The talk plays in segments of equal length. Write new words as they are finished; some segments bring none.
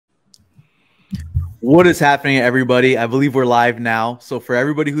What is happening, everybody? I believe we're live now. So for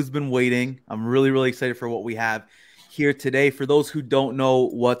everybody who's been waiting, I'm really excited for what we have here today. For those who don't know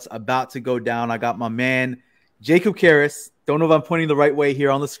what's about to go down, I got my man, Jacob Caris. Don't know if I'm pointing the right way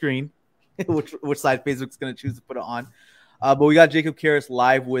here on the screen, which side Facebook's going to choose to put it on. But we got Jacob Caris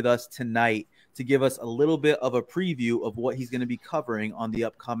live with us tonight to give us a little bit of a preview of what he's going to be covering on the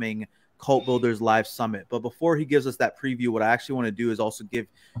upcoming Cult Builders Live Summit. But before he gives us that preview, what I actually want to do is also give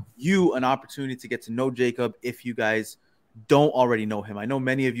you an opportunity to get to know Jacob if you guys don't already know him. I know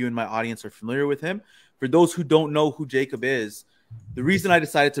many of you in my audience are familiar with him. For those who don't know who Jacob is, the reason I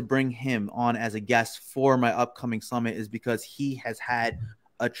decided to bring him on as a guest for my upcoming summit is because he has had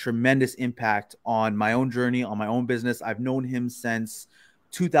a tremendous impact on my own journey, on my own business. I've known him since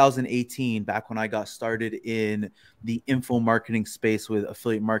 2018, back when I got started in the info marketing space with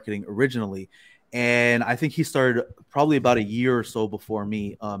affiliate marketing originally. And I think he started probably about a year or so before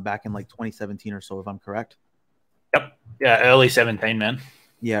me, back in like 2017 or so, if I'm correct. Yep. Yeah, early 17, man.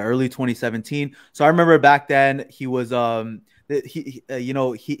 Yeah, early 2017. So I remember back then he was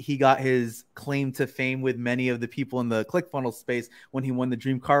he got his claim to fame with many of the people in the ClickFunnels space when he won the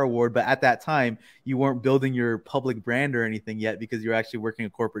Dream Car Award. But at that time, you weren't building your public brand or anything yet because you're actually working a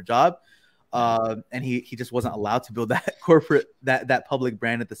corporate job. And he just wasn't allowed to build that that public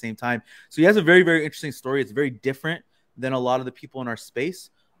brand at the same time. So he has a very interesting story. It's very different than a lot of the people in our space.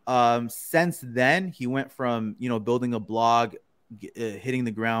 Since then, he went from building a blog, hitting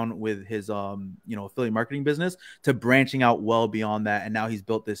the ground with his affiliate marketing business, to branching out well beyond that, and now he's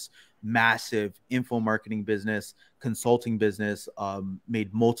built this massive info marketing business, consulting business,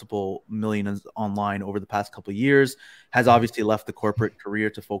 made multiple millions online over the past couple of years, has obviously left the corporate career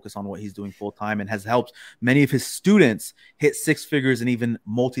to focus on what he's doing full-time, and has helped many of his students hit six figures and even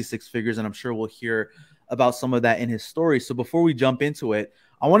multi-six figures, and I'm sure we'll hear about some of that in his story. So before we jump into it,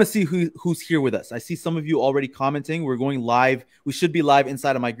 I want to see who's here with us. I see some of you already commenting. We're going live. We should be live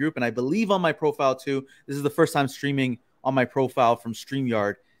inside of my group, and I believe on my profile too. This is the first time streaming on my profile from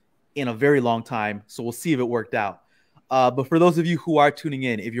StreamYard in a very long time, so we'll see if it worked out. But for those of you who are tuning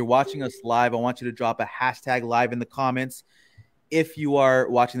in, if you're watching us live, I want you to drop a hashtag live in the comments. If you are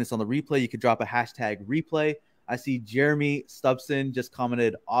watching this on the replay, you could drop a hashtag replay. I see Jeremy Stubson just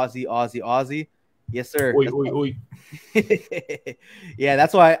commented Aussie, Aussie, Aussie. Yes, sir. Oi. Yeah,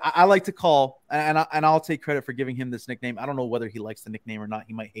 that's why I like to call, and I'll take credit for giving him this nickname. I don't know whether he likes the nickname or not.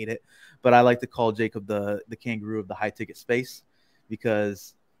 He might hate it, but I like to call Jacob the kangaroo of the high ticket space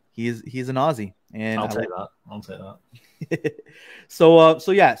because he's an Aussie. And I'll say that. So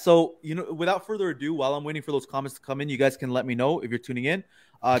yeah. So without further ado, while I'm waiting for those comments to come in, you guys can let me know if you're tuning in.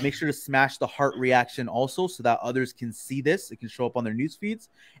 Make sure to smash the heart reaction also so that others can see this. It can show up on their news feeds.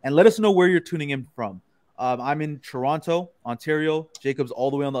 And let us know where you're tuning in from. I'm in Toronto, Ontario. Jacob's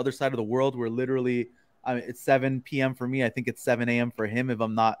all the way on the other side of the world. We're literally, it's 7 p.m. for me. I think it's 7 a.m. for him, if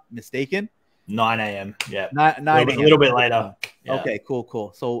I'm not mistaken. 9 a.m. Yeah. 9 a little bit later. Yeah. Okay,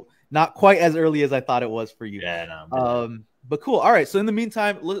 cool. So not quite as early as I thought it was for you. Yeah, no. But cool. All right. So in the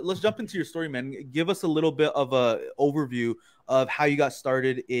meantime, let's jump into your story, man. Give us a little bit of a overview of how you got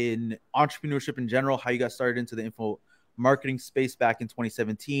started in entrepreneurship in general, how you got started into the info marketing space back in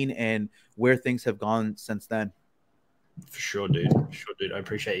 2017, and where things have gone since then. For sure, dude. I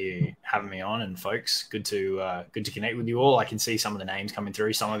appreciate you having me on, and folks, good to connect with you all. I can see some of the names coming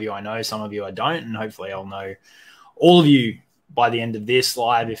through. Some of you I know, some of you I don't, and hopefully I'll know all of you by the end of this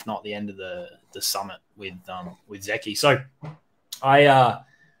live, if not the end of the summit with Zeky. So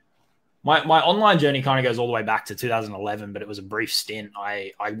my online journey kind of goes all the way back to 2011, but it was a brief stint.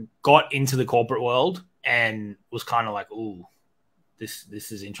 I got into the corporate world and was kind of like, ooh, this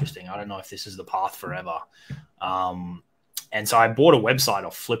is interesting. I don't know if this is the path forever. And so I bought a website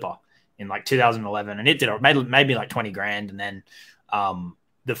off Flipper in like 2011, and it made me like 20 grand. And then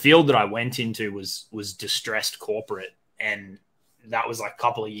the field that I went into was distressed corporate, and that was like a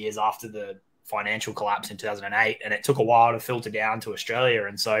couple of years after the financial collapse in 2008, and it took a while to filter down to Australia.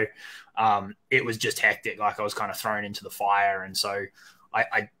 And so it was just hectic. Like I was kind of thrown into the fire. And so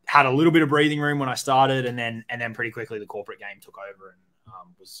I had a little bit of breathing room when I started, and then pretty quickly the corporate game took over and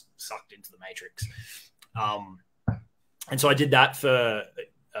was sucked into the matrix. And so I did that for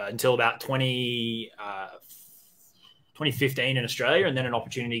until about 2015 in Australia, and then an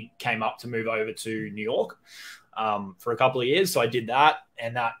opportunity came up to move over to New York for a couple of years. So I did that,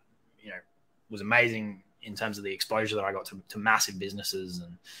 and that was amazing in terms of the exposure that I got to massive businesses.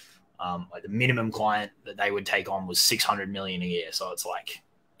 And like the minimum client that they would take on was 600 million a year. So it's like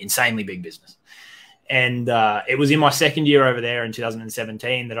insanely big business. And it was in my second year over there in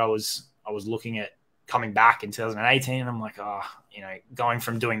 2017 that I was looking at coming back in 2018. I'm like, oh, you know, going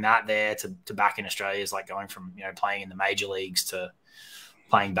from doing that there to back in Australia is like going from, you know, playing in the major leagues to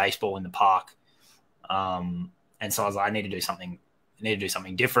playing baseball in the park. And so I was like, I need to do something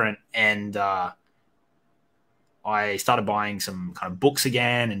different. And I started buying some kind of books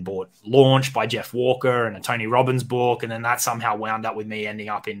again and bought Launch by Jeff Walker and a Tony Robbins book. And then that somehow wound up with me ending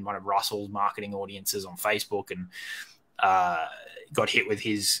up in one of Russell's marketing audiences on Facebook, and got hit with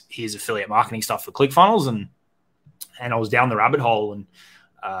his affiliate marketing stuff for ClickFunnels. And I was down the rabbit hole, and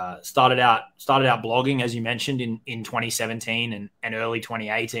started out blogging, as you mentioned, in 2017 and early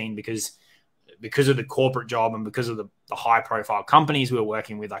 2018, because of the corporate job and because of the high profile companies we were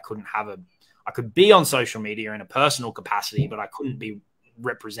working with. I could be on social media in a personal capacity, but I couldn't be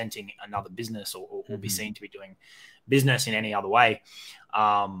representing another business or be seen to be doing business in any other way.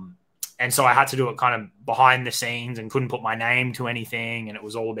 And so I had to do it kind of behind the scenes and couldn't put my name to anything. And it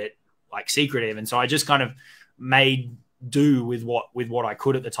was all a bit like secretive. And so I just kind of made do with what I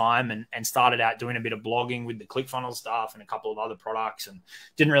could at the time, and started out doing a bit of blogging with the ClickFunnels stuff and a couple of other products, and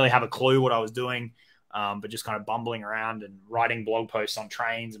didn't really have a clue what I was doing, but just kind of bumbling around and writing blog posts on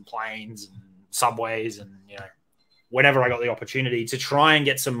trains and planes and subways, and, you know, whenever I got the opportunity to try and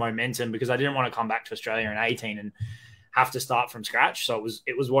get some momentum, because I didn't want to come back to Australia in 18 and have to start from scratch. So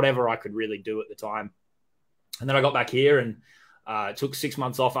it was whatever I could really do at the time. And then I got back here and took 6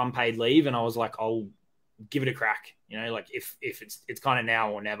 months off unpaid leave, and I was like, I'll give it a crack, you know, like if it's kind of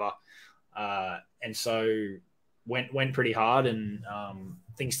now or never. And so went pretty hard, and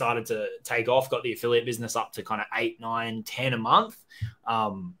things started to take off, got the affiliate business up to kind of 8, 9, 10 a month.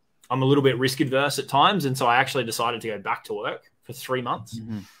 I'm a little bit risk adverse at times. And so I actually decided to go back to work for 3 months,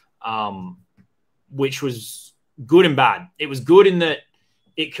 which was good and bad. It was good in that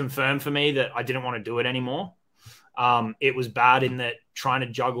it confirmed for me that I didn't want to do it anymore. It was bad in that trying to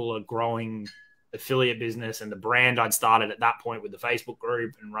juggle a growing affiliate business and the brand I'd started at that point with the Facebook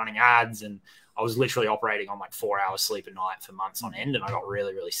group and running ads, and I was literally operating on like 4 hours sleep a night for months on end, and I got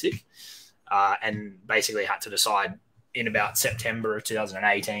really, really sick, and basically had to decide in about September of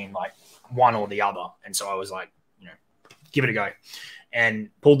 2018, like one or the other. And so I was like, you know, give it a go, and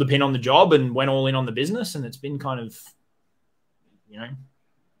pulled the pin on the job and went all in on the business. And it's been kind of, you know,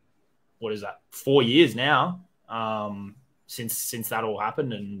 what is that, 4 years now, since that all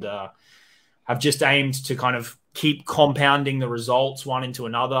happened. And I've just aimed to kind of keep compounding the results one into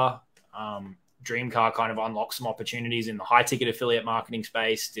another. Dreamcar kind of unlocked some opportunities in the high ticket affiliate marketing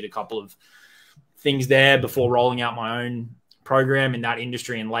space, did a couple of things there before rolling out my own program in that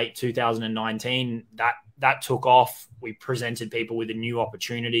industry in late 2019. That took off. We presented people with a new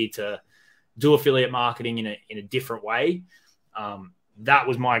opportunity to do affiliate marketing in a different way. That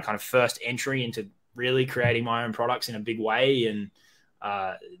was my kind of first entry into really creating my own products in a big way. And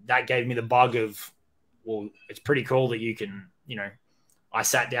that gave me the bug of, well, it's pretty cool that you can, you know, I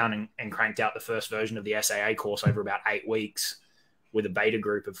sat down and cranked out the first version of the SAA course over about 8 weeks with a beta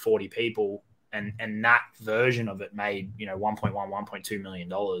group of 40 people. And that version of it made, you know, $1.2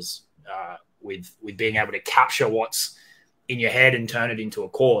 million with being able to capture what's in your head and turn it into a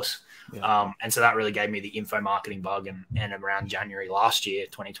course. Yeah. And so that really gave me the info marketing bug. And around January last year,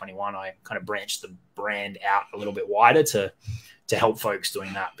 2021, I kind of branched the brand out a little bit wider to help folks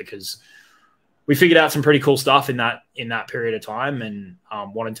doing that, because we figured out some pretty cool stuff in that period of time, and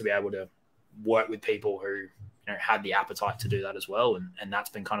wanted to be able to work with people who, you know, had the appetite to do that as well. And that's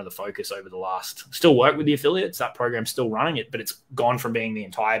been kind of the focus over the last, still work with the affiliates. That program's still running it, but it's gone from being the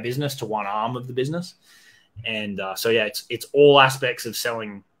entire business to one arm of the business. And so, yeah, it's all aspects of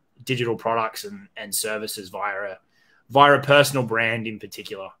selling digital products and services via a personal brand in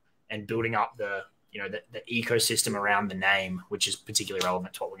particular, and building up the ecosystem around the name, which is particularly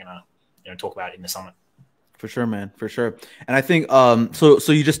relevant to what we're going to, you know, talk about in the summit. For sure, man. For sure. And I think,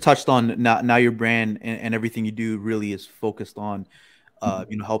 so you just touched on now your brand and everything you do really is focused on,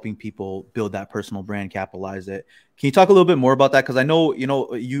 you know, helping people build that personal brand, capitalize it. Can you talk a little bit more about that? Cause I know, you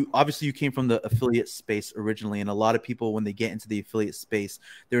know, you came from the affiliate space originally, and a lot of people, when they get into the affiliate space,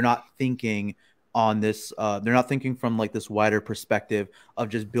 they're not thinking on this, they're not thinking from like this wider perspective of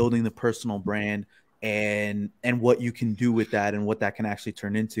just building the personal brand and what you can do with that and what that can actually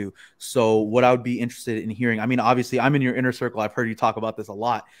turn into. So what I would be interested in hearing, I mean, obviously I'm in your inner circle. I've heard you talk about this a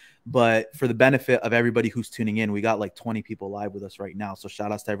lot, but for the benefit of everybody who's tuning in, we got like 20 people live with us right now. So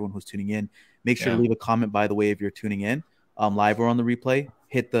shout outs to everyone who's tuning in. Make sure to leave a comment, by the way, if you're tuning in live or on the replay.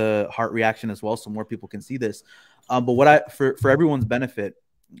 Hit the heart reaction as well, so more people can see this. But for everyone's benefit,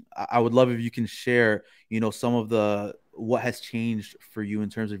 I would love if you can share, some of what has changed for you in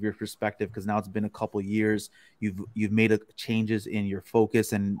terms of your perspective, because now it's been a couple of years. You've made changes in your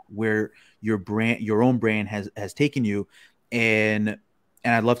focus and where your own brand has taken you, and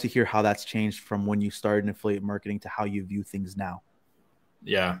I'd love to hear how that's changed from when you started in affiliate marketing to how you view things now.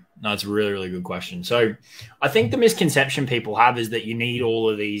 Yeah, no, it's a really, really good question. So I think the misconception people have is that you need all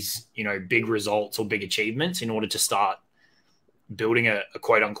of these, big results or big achievements in order to start building a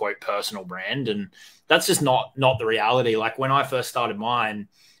quote unquote personal brand. And that's just not the reality. Like when I first started mine,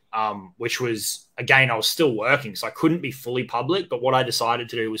 which was, again, I was still working, so I couldn't be fully public. But what I decided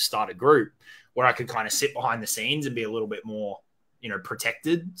to do was start a group where I could kind of sit behind the scenes and be a little bit more,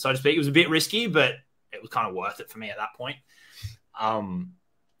 protected, so to speak. It was a bit risky, but it was kind of worth it for me at that point.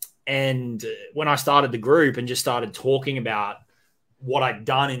 And when I started the group and just started talking about what I'd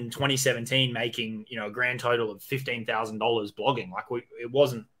done in 2017, making, a grand total of $15,000 blogging, like it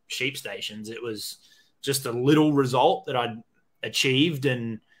wasn't sheep stations. It was just a little result that I'd achieved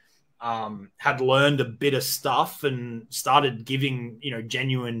and had learned a bit of stuff and started giving,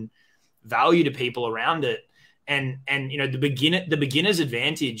 genuine value to people around it. And the beginner's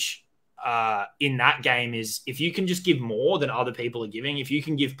advantage in that game is if you can just give more than other people are giving, if you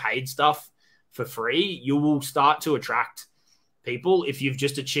can give paid stuff for free, you will start to attract people if you've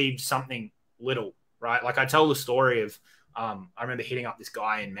just achieved something little, right? Like I tell the story of, I remember hitting up this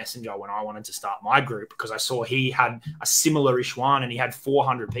guy in Messenger when I wanted to start my group because I saw he had a similar-ish one and he had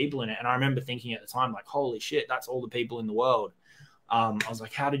 400 people in it. And I remember thinking at the time, like, holy shit, that's all the people in the world. I was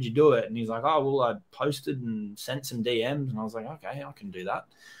like, how did you do it? And he's like, oh, well, I posted and sent some DMs. And I was like, okay, I can do that.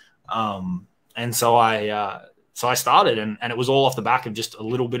 And so I started and it was all off the back of just a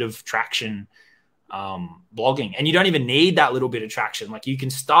little bit of traction, blogging. And you don't even need that little bit of traction. Like you can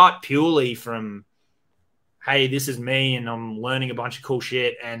start purely from, hey, this is me and I'm learning a bunch of cool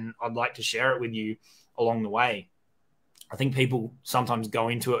shit and I'd like to share it with you along the way. I think people sometimes go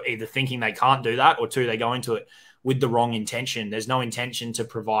into it either thinking they can't do that or two, they go into it with the wrong intention. There's no intention to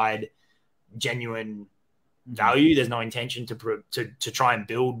provide genuine value. There's no intention to try and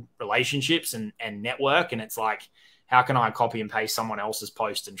build relationships and network. And it's like, how can I copy and paste someone else's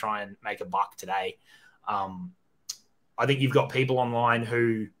post and try and make a buck today? I think you've got people online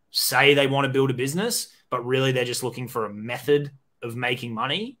who say they want to build a business, but really they're just looking for a method of making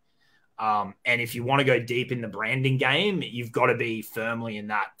money. And if you want to go deep in the branding game, you've got to be firmly in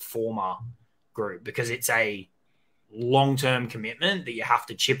that former group because it's a long-term commitment that you have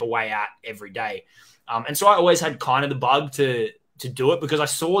to chip away at every day. And so I always had kind of the bug to do it because I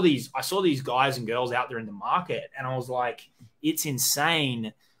saw these guys and girls out there in the market and I was like, it's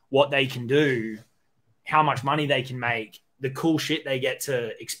insane what they can do, how much money they can make, the cool shit they get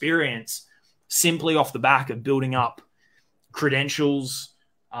to experience simply off the back of building up credentials,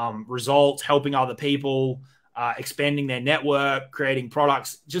 results, helping other people, expanding their network, creating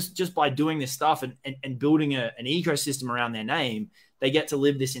products, just by doing this stuff and building an ecosystem around their name, they get to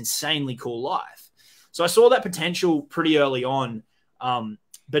live this insanely cool life. So I saw that potential pretty early on,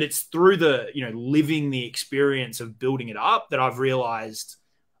 but it's through the, living the experience of building it up that I've realized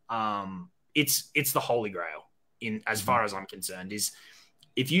it's the holy grail in as far as I'm concerned is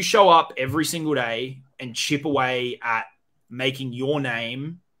if you show up every single day and chip away at making your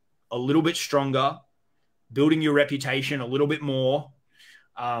name a little bit stronger, building your reputation a little bit more,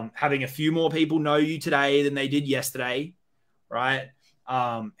 having a few more people know you today than they did yesterday, right?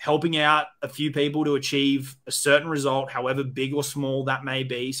 Helping out a few people to achieve a certain result, however big or small that may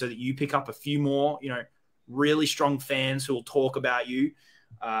be, so that you pick up a few more, really strong fans who will talk about you.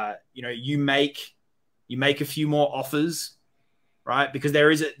 You make a few more offers, right? Because there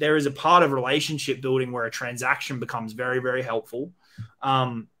is a part of relationship building where a transaction becomes very, very helpful.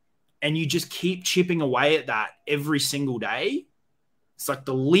 And you just keep chipping away at that every single day. It's like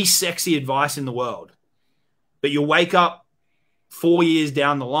the least sexy advice in the world. But you'll wake up 4 years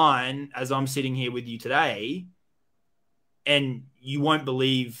down the line, as I'm sitting here with you today, and you won't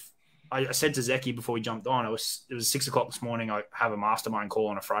believe. I said to Zeky before we jumped on, it was 6 o'clock this morning. I have a mastermind call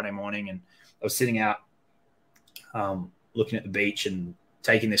on a Friday morning, and I was sitting out looking at the beach and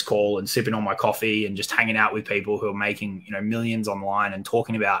taking this call and sipping on my coffee and just hanging out with people who are making millions online and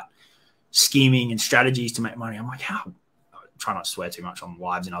talking about scheming and strategies to make money. I'm like, I try not to swear too much on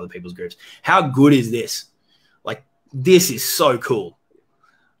lives in other people's groups. How good is this? Like, this is so cool.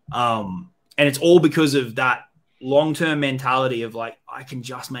 And it's all because of that long-term mentality of like, I can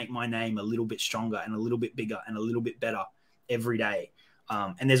just make my name a little bit stronger and a little bit bigger and a little bit better every day.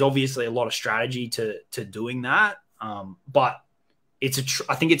 And there's obviously a lot of strategy to doing that. But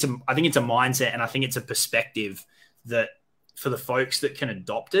I think it's a mindset, and I think it's a perspective that for the folks that can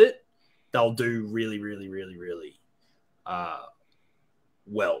adopt it, they'll do really, really, really, really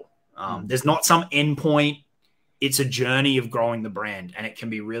well. There's not some endpoint. It's a journey of growing the brand, and it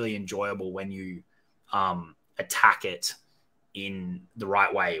can be really enjoyable when you attack it in the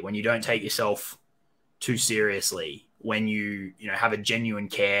right way, when you don't take yourself too seriously, when you have a genuine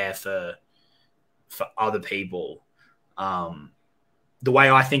care for other people. The way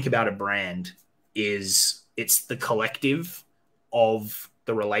I think about a brand is it's the collective of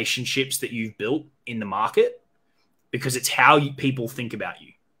the relationships that you've built in the market, because it's how people think about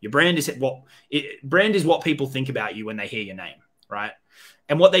you. Your brand is what people think about you when they hear your name, right?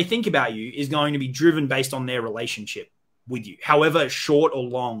 And what they think about you is going to be driven based on their relationship with you, however short or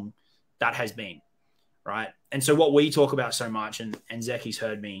long that has been, right? And so what we talk about so much, and Zeky's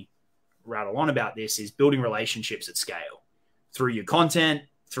heard me rattle on about this, is building relationships at scale through your content,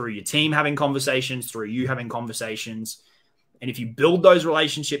 through your team having conversations, through you having conversations. And if you build those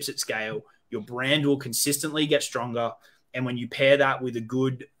relationships at scale, your brand will consistently get stronger. And when you pair that with a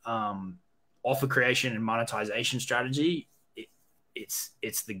good offer creation and monetization strategy,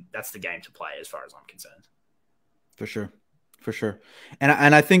 that's the game to play as far as I'm concerned. For sure.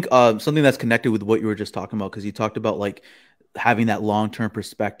 And I think something that's connected with what you were just talking about, because you talked about like having that long-term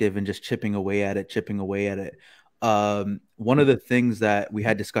perspective and just chipping away at it. One of the things that we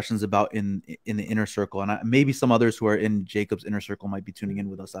had discussions about in the inner circle, and maybe some others who are in Jacob's inner circle might be tuning in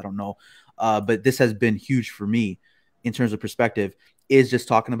with us, I don't know. But this has been huge for me in terms of perspective, is just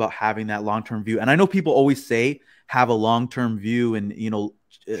talking about having that long-term view. And I know people always say have a long-term view and,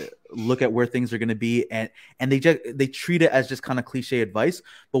 look at where things are going to be. And they treat it as just kind of cliche advice.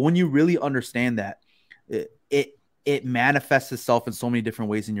 But when you really understand that, it manifests itself in so many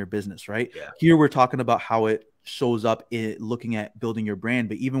different ways in your business, right? Yeah. Here we're talking about how it shows up in looking at building your brand.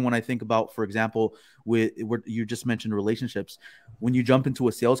 But even when I think about, for example, with what you just mentioned, relationships, when you jump into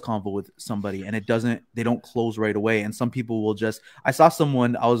a sales convo with somebody and they don't close right away. And some people will I saw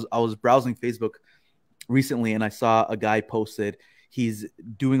someone, I was browsing Facebook recently and I saw a guy posted, he's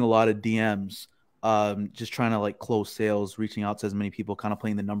doing a lot of DMs, just trying to like close sales, reaching out to as many people, kind of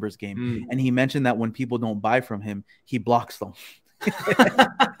playing the numbers game. And he mentioned that when people don't buy from him, he blocks them.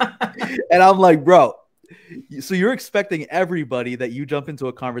 And I'm like, bro, so you're expecting everybody that you jump into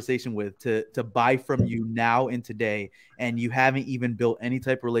a conversation with to buy from you now and today, and you haven't even built any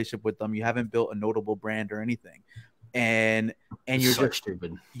type of relationship with them. You haven't built a notable brand or anything. And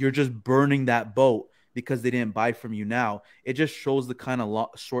you're just burning that boat because they didn't buy from you now. It just shows the kind of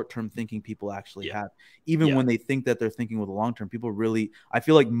short-term thinking people actually have. Even when they think that they're thinking with a long-term, people really, I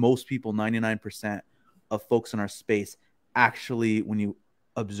feel like most people, 99% of folks in our space, actually, when you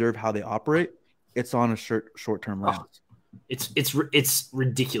observe how they operate, it's on a short-term lens. It's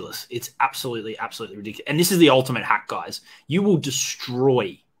ridiculous. It's absolutely ridiculous. And this is the ultimate hack, guys. You will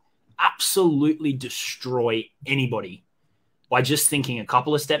absolutely destroy anybody by just thinking a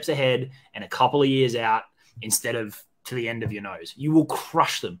couple of steps ahead and a couple of years out instead of to the end of your nose. You will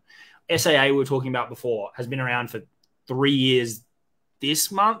crush them. SAA we were talking about before has been around for 3 years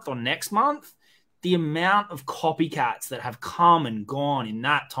this month or next month. The amount of copycats that have come and gone in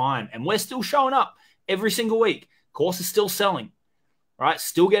that time, and we're still showing up every single week. Course is still selling, right?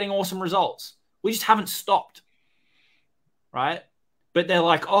 Still getting awesome results. We just haven't stopped, right? But they're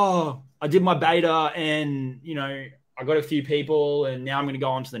like, oh, I did my beta and, I got a few people and now I'm going to go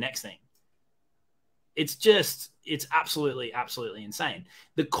on to the next thing. It's absolutely insane.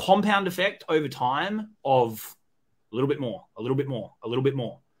 The compound effect over time of a little bit more, a little bit more, a little bit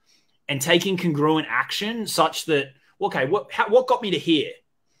more, and taking congruent action such that, okay, what got me to here,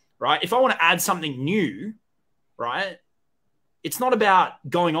 right? If I want to add something new, right, it's not about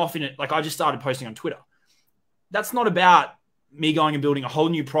going off in it. Like I just started posting on Twitter. That's not about me going and building a whole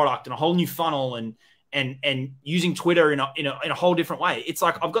new product and a whole new funnel and using Twitter in a whole different way. It's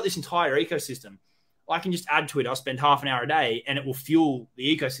like I've got this entire ecosystem. I can just add Twitter, spend half an hour a day, and it will fuel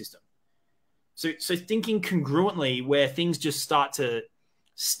the ecosystem. So thinking congruently where things just start to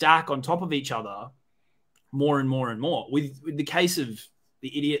stack on top of each other more and more and more. With the case of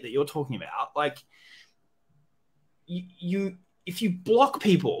the idiot that you're talking about, like if you block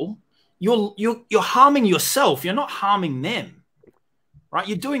people, you're harming yourself. You're not harming them, right?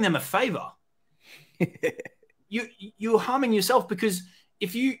 You're doing them a favor. You're harming yourself because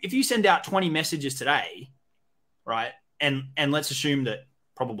if you send out 20 messages today, right, and let's assume that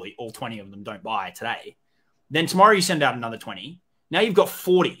probably all 20 of them don't buy today, then tomorrow you send out another 20. Now you've got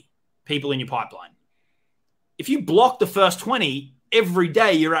 40 people in your pipeline. If you block the first 20, every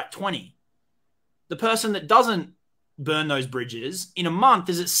day you're at 20. The person that doesn't burn those bridges in a month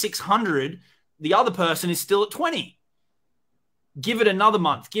is at 600. The other person is still at 20. Give it another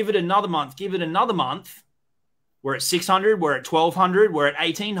month, give it another month, give it another month. We're at 600, we're at 1,200, we're at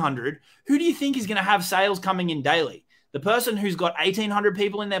 1,800. Who do you think is going to have sales coming in daily? The person who's got 1,800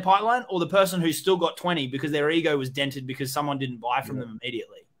 people in their pipeline, or the person who's still got 20 because their ego was dented because someone didn't buy from them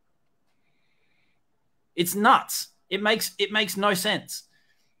immediately? It's nuts. It makes no sense.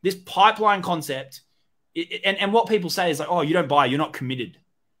 This pipeline concept, and what people say is like, oh, you don't buy, you're not committed.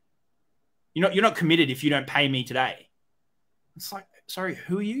 You're not committed if you don't pay me today. It's like, sorry,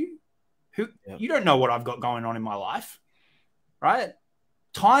 who are you? You don't know what I've got going on in my life, right?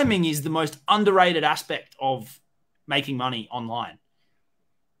 Timing is the most underrated aspect of making money online.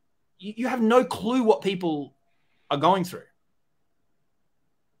 You have no clue what people are going through.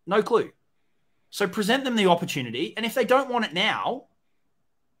 No clue. So present them the opportunity, and if they don't want it now,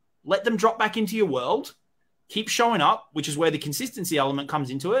 let them drop back into your world, keep showing up, which is where the consistency element comes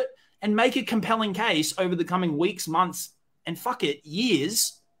into it, and make a compelling case over the coming weeks, months, and fuck it,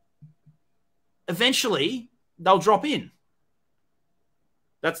 years. Eventually, they'll drop in.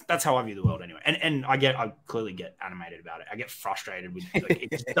 That's how I view the world anyway. And I clearly get animated about it. I get frustrated with like,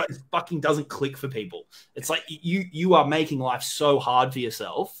 it fucking doesn't click for people. It's like you are making life so hard for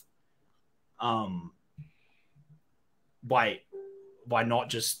yourself by not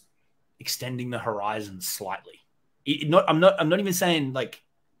just extending the horizon slightly. I'm not even saying like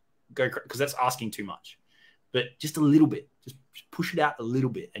go, because that's asking too much, but just a little bit. Just push it out a little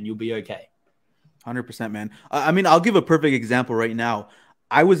bit and you'll be okay. 100%, man. I mean, I'll give a perfect example right now.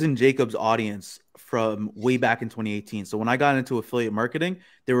 I was in Jacob's audience from way back in 2018. So when I got into affiliate marketing,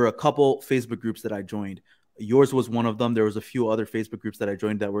 there were a couple Facebook groups that I joined. Yours was one of them. There was a few other Facebook groups that I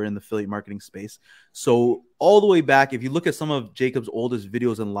joined that were in the affiliate marketing space. So all the way back, if you look at some of Jacob's oldest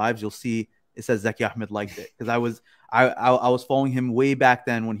videos and lives, you'll see it says Zeky Ahmed liked it, because I was following him way back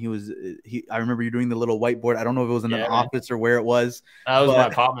then when I remember you doing the little whiteboard. I don't know if it was in an office or where it was. That was my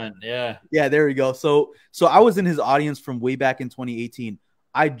apartment. Yeah. Yeah, there we go. So I was in his audience from way back in 2018.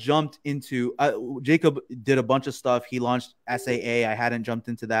 I jumped into Jacob did a bunch of stuff. He launched SAA. I hadn't jumped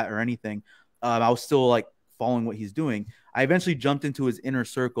into that or anything. I was still like following what he's doing. I eventually jumped into his inner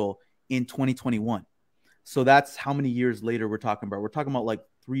circle in 2021. So that's how many years later we're talking about. We're talking about like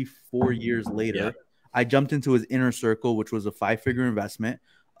 3-4 years later. Yeah. I jumped into his inner circle, which was a 5-figure investment.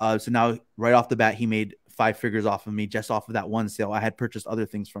 So now right off the bat, he made 5 figures off of me just off of that one sale. I had purchased other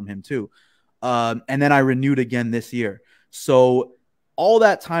things from him too. And then I renewed again this year. So all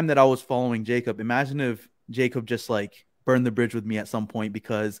that time that I was following Jacob, imagine if Jacob just like burned the bridge with me at some point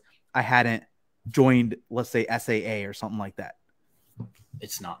because I hadn't joined, let's say, SAA or something like that.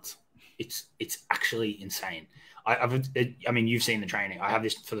 It's nuts. It's actually insane. I mean, you've seen the training. I have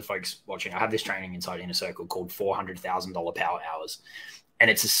this for the folks watching. I have this training inside Inner Circle called $400,000 Power Hours.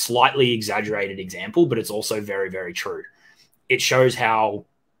 And it's a slightly exaggerated example, but it's also very, very true. It shows how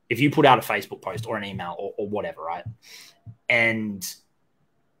if you put out a Facebook post or an email or whatever, right? And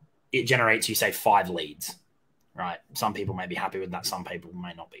it generates, you say, 5 leads, right? Some people may be happy with that. Some people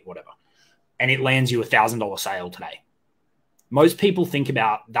may not be, whatever. And it lands you $1,000 sale today. Most people think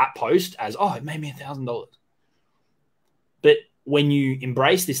about that post as, oh, it made me $1,000. But when you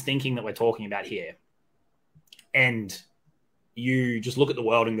embrace this thinking that we're talking about here, and you just look at the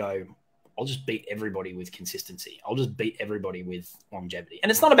world and go, I'll just beat everybody with consistency. I'll just beat everybody with longevity.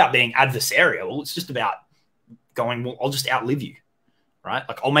 And it's not about being adversarial. It's just about going, well, I'll just outlive you, right?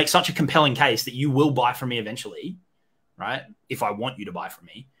 Like I'll make such a compelling case that you will buy from me eventually, right? If I want you to buy from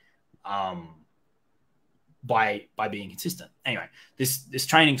me, by being consistent. Anyway, this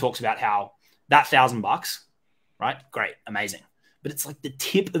training talks about how that $1,000, right? Great, amazing. But it's like the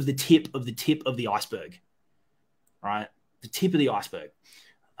tip of the tip of the tip of the iceberg, right? The tip of the iceberg.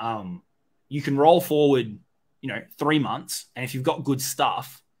 You can roll forward, 3 months, and if you've got good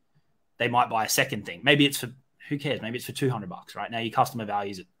stuff, they might buy a second thing. Maybe it's for, who cares? Maybe it's for $200, right? Now your customer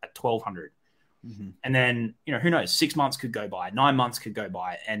value is at $1,200. Mm-hmm. And then, who knows? 6 months could go by, 9 months could go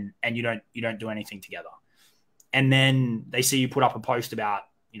by, and you don't do anything together. And then they see you put up a post about,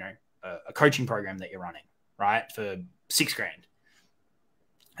 a coaching program that you're running, right? For $6,000.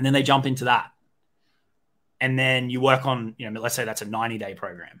 And then they jump into that. And then you work on, let's say that's a 90-day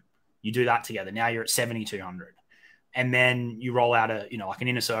program. You do that together. Now you're at 7,200. And then you roll out like an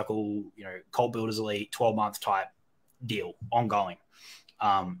Inner Circle, Cult Builders Elite, 12-month type deal ongoing.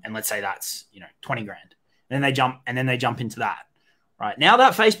 And let's say that's, $20,000. And then they jump into that. Right now,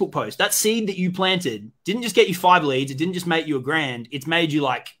 that Facebook post, that seed that you planted didn't just get you 5 leads. It didn't just make you $1,000. It's made you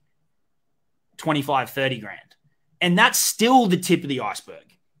like 25, 30 grand. And that's still the tip of the iceberg.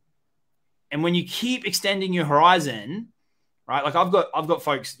 And when you keep extending your horizon, right? Like I've got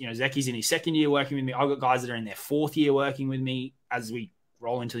folks, you know, Zeky's in his 2nd year working with me. I've got guys that are in their 4th year working with me as we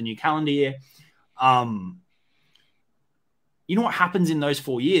roll into the new calendar year. You know what happens in those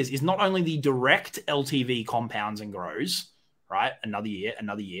 4 years is not only the direct LTV compounds and grows, right? Another year,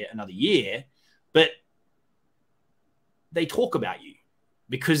 another year, another year, but they talk about you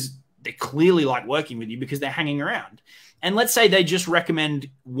because they clearly like working with you because they're hanging around. And let's say they just recommend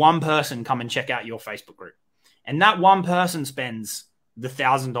one person come and check out your Facebook group. And that one person spends the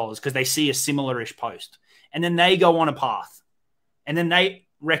 $1,000 because they see a similar-ish post. And then they go on a path. And then they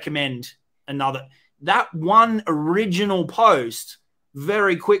recommend another. That one original post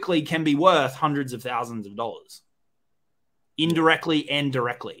very quickly can be worth hundreds of thousands of dollars. Indirectly and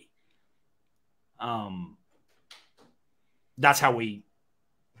directly. That's how we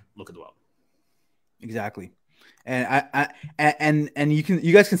look at the world. Exactly. And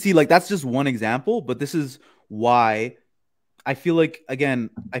you guys can see, like, that's just one example, but this is why I feel like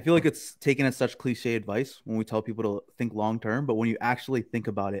it's taken as such cliche advice when we tell people to think long term, but when you actually think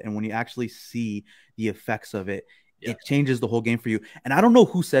about it and when you actually see the effects of it, it changes the whole game for you. And I don't know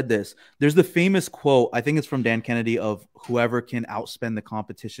who said this. There's the famous quote, I think it's from Dan Kennedy, of whoever can outspend the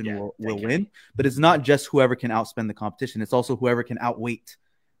competition will win. But it's not just whoever can outspend the competition. It's also whoever can outweight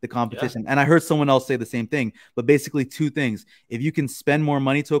the competition. And I heard someone else say the same thing, but basically 2 things. If you can spend more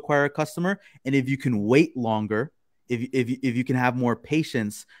money to acquire a customer, and if you can wait longer, if you can have more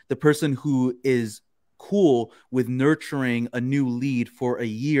patience, the person who is cool with nurturing a new lead for a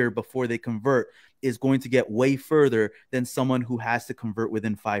year before they convert is going to get way further than someone who has to convert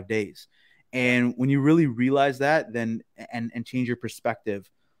within 5 days. And when you really realize that, then and change your perspective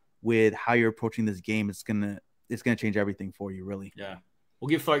with how you're approaching this game, it's gonna change everything for you, really. Yeah. We'll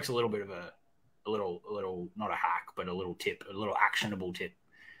give folks a little bit of a little, not a hack, but a little tip, a little actionable tip.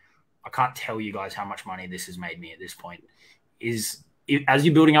 I can't tell you guys how much money this has made me at this point. As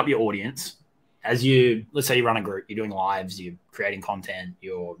you're building up your audience, let's say you run a group, you're doing lives, you're creating content,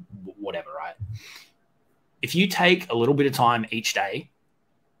 you're whatever, right? If you take a little bit of time each day,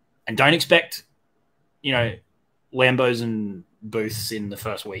 and don't expect, Lambos and booths in the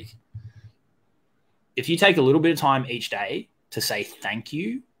first week. If you take a little bit of time each day to say thank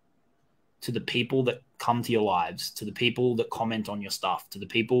you to the people that come to your lives, to the people that comment on your stuff, to the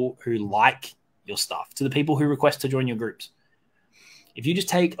people who like your stuff, to the people who request to join your groups. If you just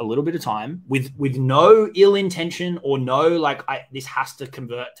take a little bit of time with no ill intention or no, this has to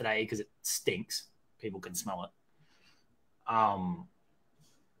convert today because it stinks. People can smell it.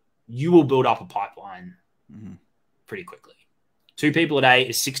 You will build up a pipeline pretty quickly. 2 people a day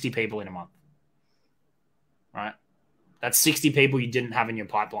is 60 people in a month, right? That's 60 people you didn't have in your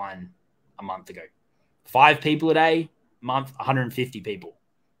pipeline a month ago. 5 people a day, month, 150 people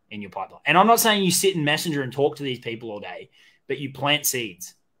in your pipeline. And I'm not saying you sit in Messenger and talk to these people all day, but you plant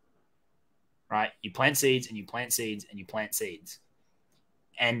seeds, right? You plant seeds and you plant seeds and you plant seeds.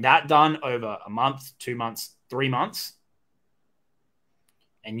 And that done over a month, 2 months, 3 months,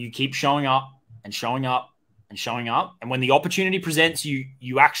 and you keep showing up and showing up and showing up. And when the opportunity presents,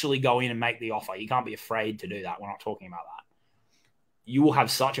 you actually go in and make the offer. You can't be afraid to do that. We're not talking about that. You will have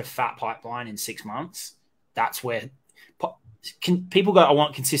such a fat pipeline in 6 months. That's where people go, I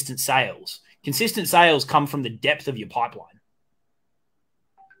want consistent sales. Consistent sales come from the depth of your pipeline.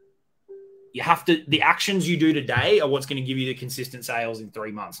 The actions you do today are what's going to give you the consistent sales in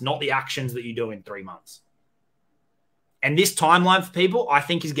 3 months, not the actions that you do in 3 months. And this timeline for people, I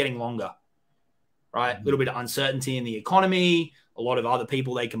think, is getting longer, right? A little bit of uncertainty in the economy, a lot of other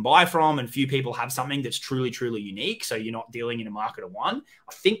people they can buy from, and few people have something that's truly, truly unique. So you're not dealing in a market of one.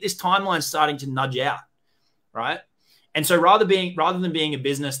 I think this timeline is starting to nudge out, right? And so rather than being a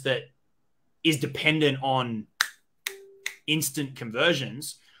business that is dependent on instant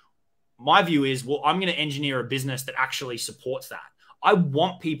conversions, my view is, well, I'm going to engineer a business that actually supports that. I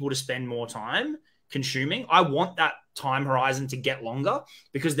want people to spend more time consuming. I want that time horizon to get longer,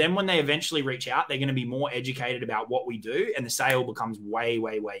 because then when they eventually reach out, they're going to be more educated about what we do, and the sale becomes way,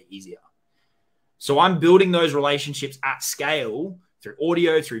 way, way easier. So I'm building those relationships at scale through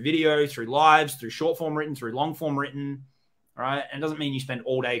audio, through video, through lives, through short form written, through long form written, right? And it doesn't mean you spend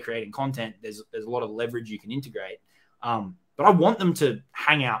all day creating content. There's a lot of leverage you can integrate. But I want them to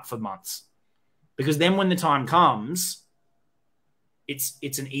hang out for months, because then when the time comes,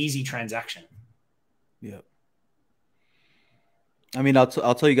 it's an easy transaction. Yeah. I mean, I'll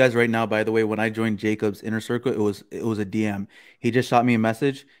tell you guys right now, by the way, when I joined Jacob's inner circle, it was a DM. He just shot me a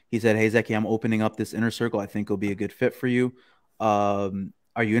message. He said, "Hey, Zeky, I'm opening up this inner circle. I think it'll be a good fit for you.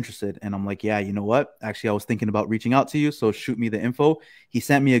 Are you interested?" And I'm like, "Yeah, you know what? Actually, I was thinking about reaching out to you. So shoot me the info." He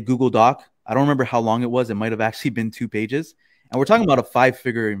sent me a Google Doc. I don't remember how long it was. It might have actually been 2 pages. And we're talking about a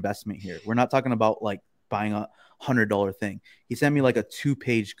 5-figure investment here. We're not talking about like buying a $100 thing. He sent me like a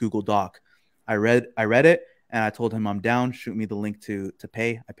 2-page Google Doc. I read it, and I told him I'm down. Shoot me the link to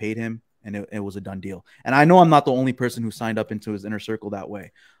pay. I paid him, and it was a done deal. And I know I'm not the only person who signed up into his inner circle that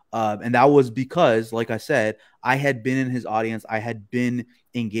way. And that was because, like I said, I had been in his audience. I had been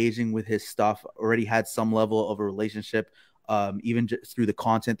engaging with his stuff, already had some level of a relationship, even just through the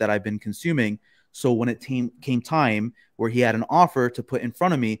content that I've been consuming. So when it came time where he had an offer to put in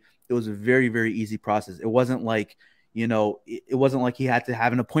front of me, it was a very, very easy process. It wasn't like, it wasn't like he had to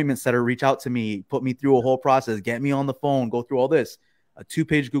have an appointment setter reach out to me, put me through a whole process, get me on the phone, go through all this. A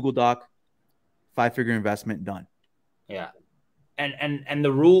 2-page Google Doc, 5-figure investment, done. Yeah. And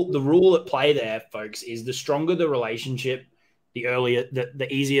the rule at play there, folks, is the stronger the relationship, the earlier, the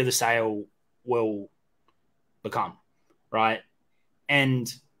easier the sale will become, right?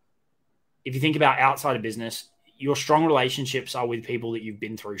 And if you think about outside of business, your strong relationships are with people that you've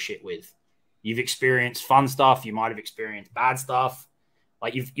been through shit with. You've experienced fun stuff. You might have experienced bad stuff.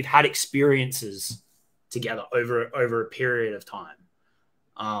 Like you've had experiences together over a period of time.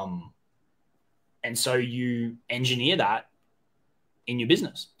 And so you engineer that in your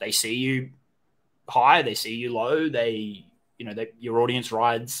business. They see you high, they see you low. Your audience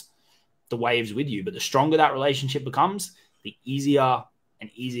rides the waves with you. But the stronger that relationship becomes, the easier and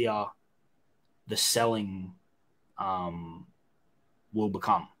easier the selling will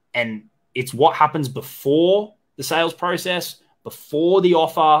become. And it's what happens before the sales process, before the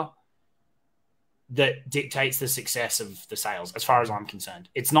offer, that dictates the success of the sales, as far as I'm concerned.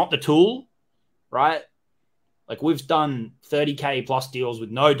 It's not the tool, right? Like we've done 30K plus deals with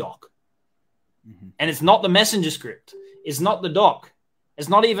no doc. Mm-hmm. And it's not the messenger script. It's not the doc. It's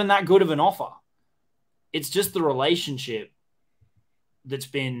not even that good of an offer. It's just the relationship that's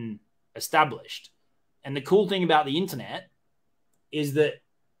been established. And the cool thing about the internet is that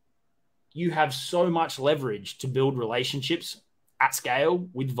you have so much leverage to build relationships at scale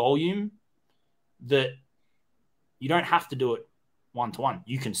with volume that you don't have to do it one-to-one.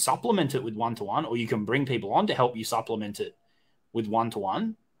 You can supplement it with one-to-one, or you can bring people on to help you supplement it with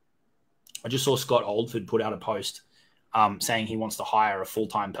one-to-one. I just saw Scott Oldford put out a post saying he wants to hire a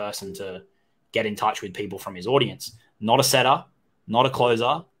full-time person to get in touch with people from his audience. Not a setter, not a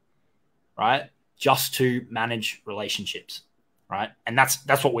closer, right? Just to manage relationships, right? And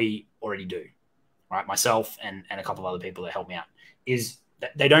that's what we already do, right? Myself and a couple of other people that help me out, is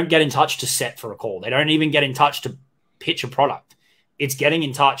that they don't get in touch to set for a call. They don't even get in touch to pitch a product. It's getting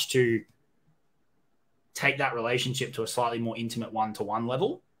in touch to take that relationship to a slightly more intimate one-to-one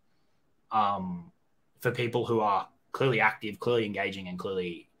level for people who are clearly active, clearly engaging, and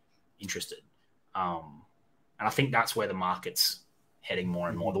clearly interested. And I think that's where the market's heading more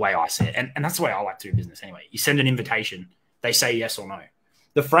and more, the way I see it. And that's the way I like to do business anyway. You send an invitation, they say yes or no.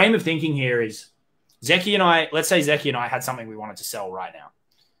 The frame of thinking here is Zeky and I, let's say Zeky and I had something we wanted to sell right now.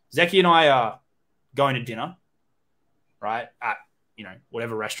 Zeky and I are going to dinner, right, at,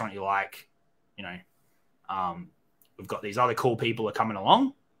 whatever restaurant you like. We've got these other cool people are coming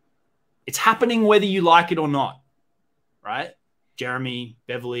along. It's happening whether you like it or not, right? Jeremy,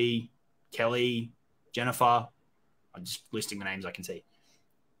 Beverly, Kelly, Jennifer. I'm just listing the names I can see.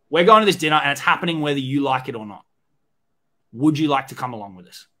 We're going to this dinner and it's happening whether you like it or not. Would you like to come along with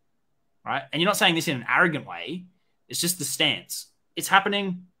us? Right? And you're not saying this in an arrogant way. It's just the stance. It's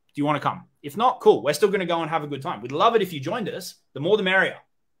happening. Do you want to come? If not, cool. We're still going to go and have a good time. We'd love it if you joined us. The more, the merrier.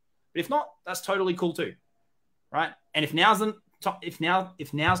 But if not, that's totally cool too. Right? And if now's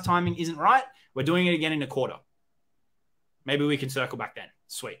timing isn't right, we're doing it again in a quarter. Maybe we can circle back then.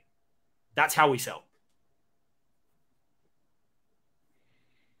 Sweet. That's how we sell.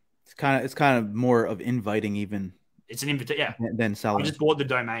 It's kind of more of inviting even. It's an invitation, yeah. Than selling. I just bought the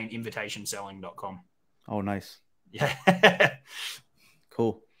domain invitationselling.com. Oh, nice. Yeah.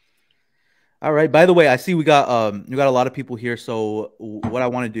 Cool. All right. By the way, I see we got a lot of people here. So what I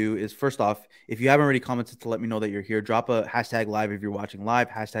want to do is, first off, if you haven't already commented to let me know that you're here, drop a hashtag live if you're watching live,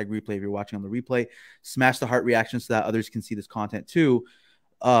 hashtag replay if you're watching on the replay. Smash the heart reaction so that others can see this content too.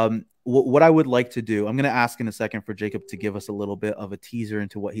 What I would like to do, I'm going to ask in a second for Jacob to give us a little bit of a teaser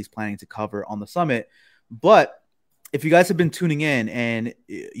into what he's planning to cover on the summit. But if you guys have been tuning in and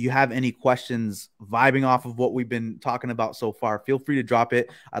you have any questions vibing off of what we've been talking about so far, feel free to drop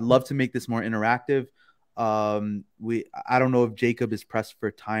it. I'd love to make this more interactive. I don't know if Jacob is pressed for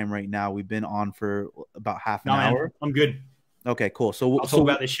time right now. We've been on for about half an hour. Man, I'm good. Okay, cool. So I'll talk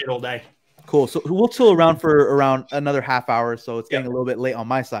about this shit all day. Cool. So we'll chill around for around another half hour. So it's getting a little bit late on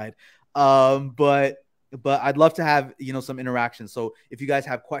my side. But but I'd love to have, you know, some interaction. So if you guys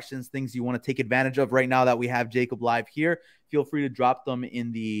have questions, things you want to take advantage of right now that we have Jacob live here, feel free to drop them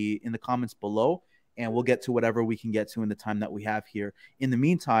in the comments below, and we'll get to whatever we can get to in the time that we have here. In the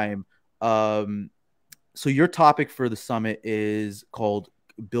meantime, so your topic for the summit is called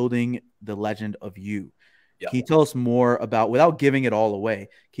Building the Legend of You. Yep. Can you tell us more about, without giving it all away,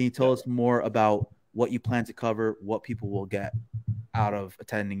 can you tell us more about what you plan to cover, what people will get out of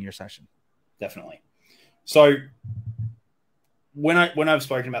attending your session? Definitely. So when I've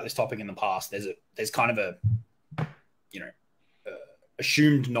spoken about this topic in the past, there's kind of a, you know,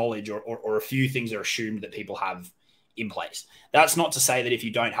 assumed knowledge or a few things are assumed that people have in place. That's not to say that if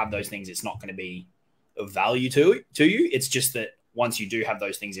you don't have those things, it's not going to be of value to you. It's just that once you do have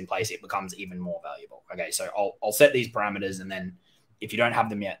those things in place, it becomes even more valuable. Okay, so I'll set these parameters, and then if you don't have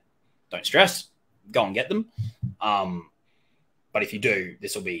them yet, don't stress, go and get them. But if you do,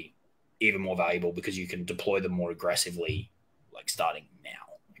 this will be even more valuable because you can deploy them more aggressively, like starting now.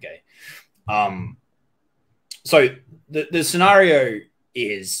 Okay. So the scenario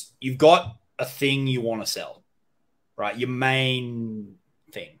is you've got a thing you want to sell, right? Your main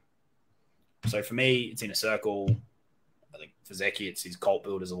thing. So for me, it's Inner Circle. I think for Zeky, it's his Cult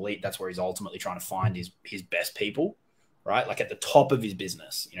Builders Elite. That's where he's ultimately trying to find his best people, right? Like at the top of his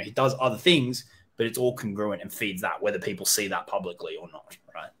business. You know, he does other things, but it's all congruent and feeds that, whether people see that publicly or not,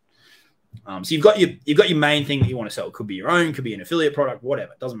 right? So you've got your main thing that you want to sell. It could be your own, could be an affiliate product,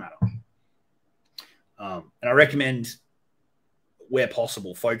 whatever. It doesn't matter. And I recommend, where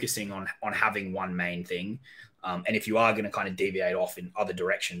possible, focusing on having one main thing. And if you are going to kind of deviate off in other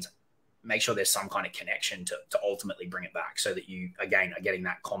directions, make sure there's some kind of connection to ultimately bring it back, so that you, again, are getting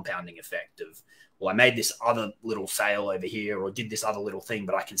that compounding effect of, well, I made this other little sale over here or did this other little thing,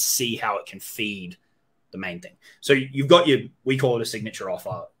 but I can see how it can feed the main thing. So you've got we call it a signature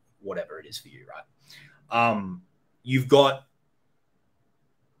offer, whatever it is for you, right? You've got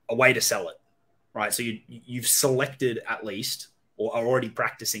a way to sell it, right? So you've selected, at least, or are already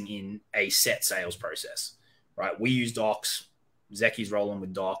practicing in a set sales process, right? We use docs. Zeky's rolling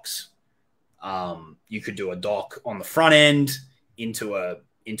with docs. You could do a doc on the front end into a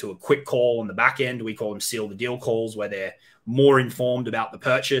quick call on the back end. We call them seal the deal calls, where they're more informed about the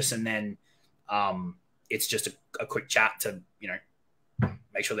purchase, and then it's just a quick chat to, you know,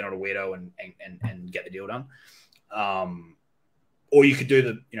 make sure they're not a weirdo and get the deal done. Or you could do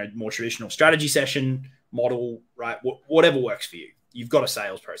the, you know, more traditional strategy session model, right? Whatever works for you. You've got a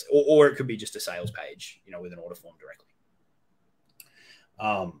sales process, or it could be just a sales page, you know, with an order form directly.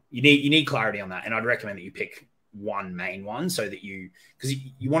 You need clarity on that, and I'd recommend that you pick one main one, so that because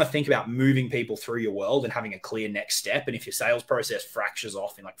you want to think about moving people through your world and having a clear next step. And if your sales process fractures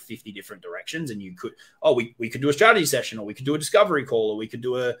off in like 50 different directions, and you could, we could do a strategy session, or we could do a discovery call, or we could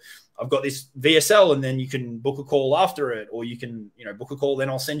do I've got this VSL, and then you can book a call after it, or you can, you know, book a call, then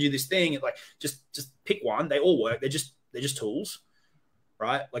I'll send you this thing. Like, just pick one. They all work. They're just tools,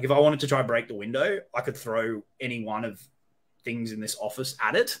 right? Like, if I wanted to try and break the window, I could throw any one of things in this office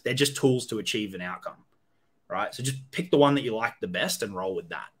at it. They're just tools to achieve an outcome. Right. So just pick the one that you like the best and roll with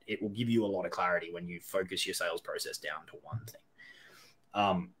that. It will give you a lot of clarity when you focus your sales process down to one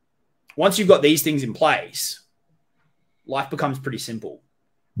thing. Once you've got these things in place, life becomes pretty simple.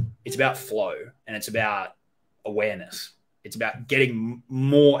 It's about flow, and it's about awareness. It's about getting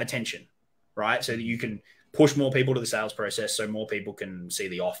more attention, right? So that you can push more people to the sales process, so more people can see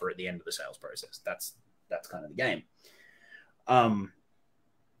the offer at the end of the sales process. That's kind of the game.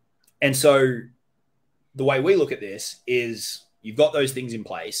 And so the way we look at this is, you've got those things in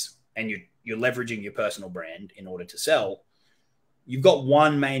place, and you're leveraging your personal brand in order to sell. You've got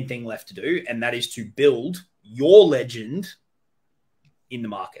one main thing left to do, and that is to build your legend in the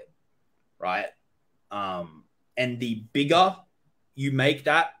market, right? And the bigger you make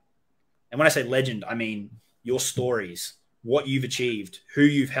that, and when I say legend, I mean your stories, what you've achieved, who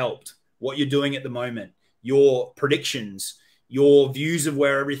you've helped, what you're doing at the moment, your predictions, your views of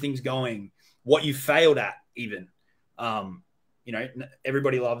where everything's going, what you failed at, even. You know,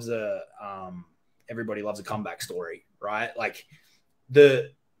 everybody loves a comeback story, right? Like,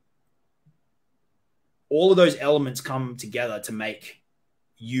 all of those elements come together to make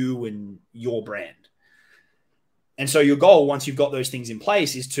you and your brand. And so your goal, once you've got those things in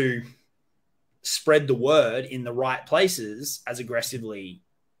place, is to spread the word in the right places as aggressively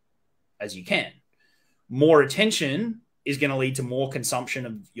as you can. More attention is going to lead to more consumption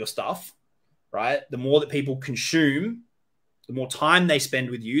of your stuff, right? The more that people consume, the more time they spend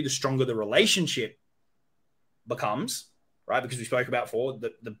with you, the stronger the relationship becomes, right? Because we spoke about before,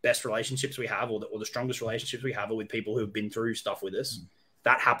 the best relationships we have, or the strongest relationships we have, are with people who have been through stuff with us.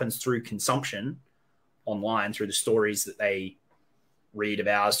 That happens through consumption online through the stories that they read of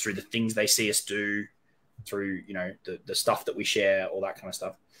ours, through the things they see us do, through, you know, the stuff that we share, all that kind of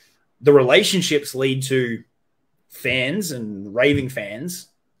stuff. The relationships lead to fans and raving fans,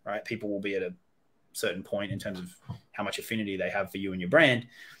 right? People will be at a certain point in terms of how much affinity they have for you and your brand.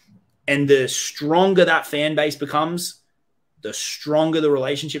 And the stronger that fan base becomes, the stronger the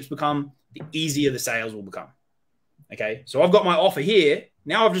relationships become, the easier the sales will become. Okay. So I've got my offer here.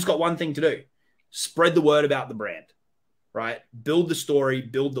 Now I've just got one thing to do. Spread the word about the brand, right? Build the story,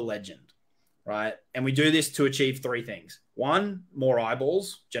 build the legend, right? And we do this to achieve three things. One, more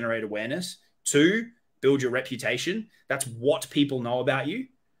eyeballs, generate awareness. Two, build your reputation. That's what people know about you,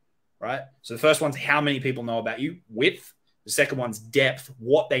 right? So the first one's how many people know about you, width. The second one's depth,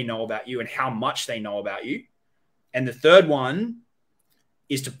 what they know about you and how much they know about you. And the third one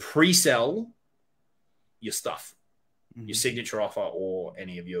is to pre-sell your stuff, your signature offer or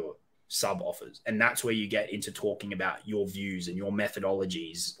any of your sub offers. And that's where you get into talking about your views and your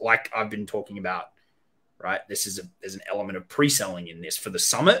methodologies. Like I've been talking about, right? There's an element of pre-selling in this for the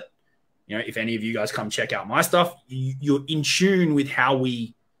summit. You know, if any of you guys come check out my stuff, you're in tune with how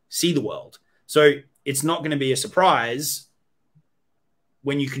we see the world. So it's not going to be a surprise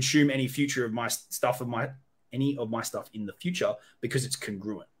when you consume any future of my stuff, any of my stuff in the future, because it's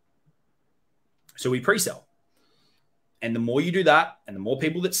congruent. So we pre-sell. And the more you do that, and the more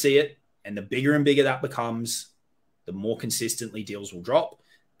people that see it, and the bigger and bigger that becomes, the more consistently deals will drop.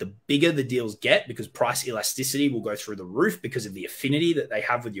 The bigger the deals get, because price elasticity will go through the roof because of the affinity that they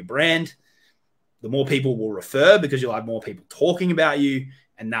have with your brand. The more people will refer because you'll have more people talking about you.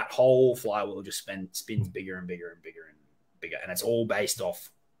 And that whole flywheel just spins bigger and bigger and bigger and bigger. And it's all based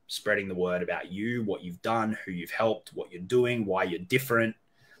off spreading the word about you, what you've done, who you've helped, what you're doing, why you're different,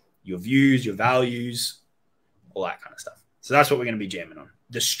 your views, your values, all that kind of stuff. So that's what we're going to be jamming on.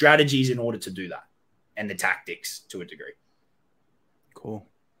 The strategies in order to do that and the tactics to a degree. Cool.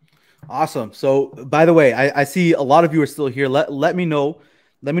 Awesome. So by the way, I see a lot of you are still here. Let me know.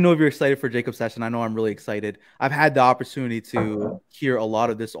 Let me know if you're excited for Jacob's session. I know I'm really excited. I've had the opportunity to hear a lot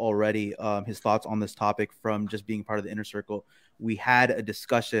of this already, his thoughts on this topic from just being part of the inner circle. We had a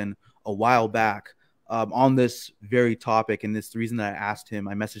discussion a while back on this very topic. And this the reason that I asked him,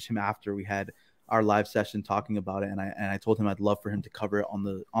 I messaged him after we had our live session talking about it. And I told him I'd love for him to cover it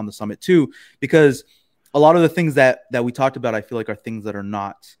on the summit too, because a lot of the things that we talked about, I feel like are things that are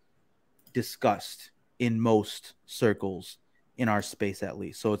not discussed in most circles in our space, at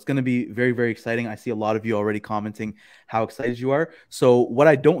least. So it's going to be very, very exciting. I see a lot of you already commenting how excited you are. So what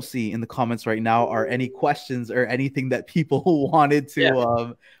I don't see in the comments right now are any questions or anything that people wanted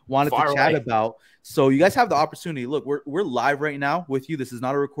to chat about. So you guys have the opportunity. Look, we're live right now with you. This is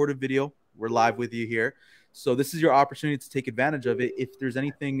not a recorded video. We're live with you here. So this is your opportunity to take advantage of it. If there's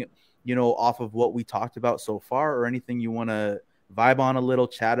anything, you know, off of what we talked about so far or anything you want to vibe on a little,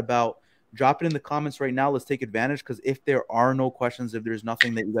 chat about, drop it in the comments right now. Let's take advantage, because if there are no questions, if there's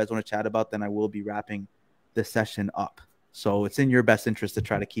nothing that you guys want to chat about, then I will be wrapping the session up. So it's in your best interest to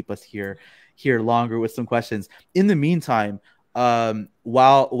try to keep us here longer with some questions. In the meantime,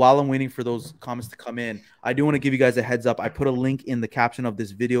 while I'm waiting for those comments to come in, I do want to give you guys a heads up. I put a link in the caption of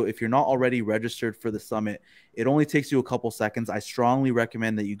this video. If you're not already registered for the summit, it only takes you a couple seconds. I strongly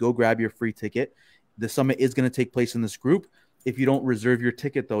recommend that you go grab your free ticket. The summit is going to take place in this group. If you don't reserve your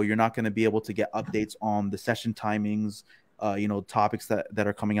ticket, though, you're not going to be able to get updates on the session timings, you know, topics that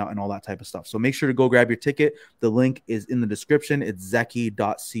are coming out and all that type of stuff. So make sure to go grab your ticket. The link is in the description. It's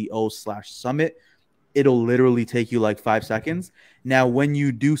zeky.co/summit. It'll literally take you like 5 seconds. Now, when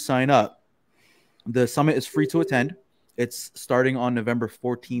you do sign up, the summit is free to attend. It's starting on November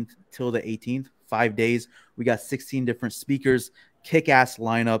 14th till the 18th, 5 days. We got 16 different speakers, kick-ass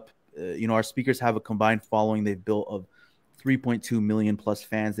lineup. You know, our speakers have a combined following they've built of 3.2 million plus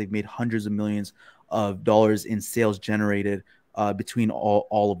fans. They've made hundreds of millions of dollars in sales generated between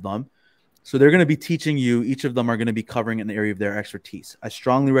all of them. So they're going to be teaching you. Each of them are going to be covering an area of their expertise. I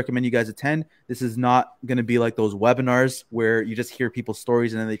strongly recommend you guys attend. This is not going to be like those webinars where you just hear people's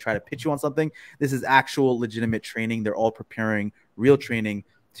stories and then they try to pitch you on something. This is actual legitimate training. They're all preparing real training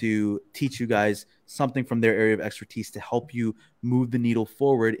to teach you guys something from their area of expertise to help you move the needle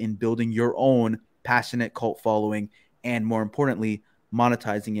forward in building your own passionate cult following, and more importantly,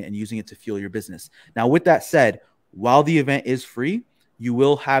 monetizing it and using it to fuel your business. Now, with that said, while the event is free, you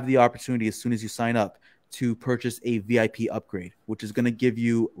will have the opportunity as soon as you sign up to purchase a VIP upgrade, which is going to give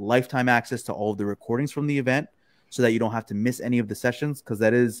you lifetime access to all of the recordings from the event so that you don't have to miss any of the sessions. Because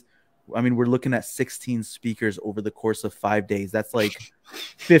that is, I mean, we're looking at 16 speakers over the course of 5 days. That's like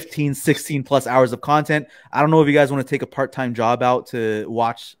 15, 16 plus hours of content. I don't know if you guys want to take a part-time job out to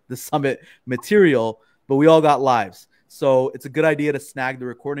watch the summit material, but we all got lives. So it's a good idea to snag the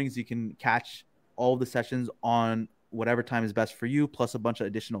recordings. You can catch all of the sessions on whatever time is best for you, plus a bunch of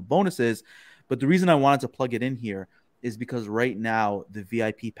additional bonuses. But the reason I wanted to plug it in here is because right now the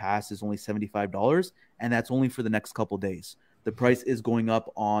VIP pass is only $75, and that's only for the next couple days. The price is going up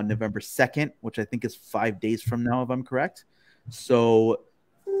on November 2nd, which I think is 5 days from now, if I'm correct. So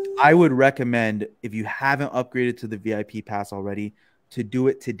I would recommend, if you haven't upgraded to the VIP pass already, to do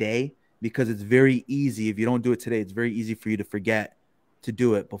it today, because it's very easy. If you don't do it today, it's very easy for you to forget to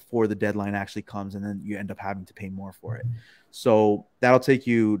do it before the deadline actually comes, and then you end up having to pay more for it. So that'll take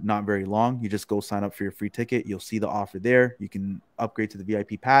you not very long. You just go sign up for your free ticket. You'll see the offer there. You can upgrade to the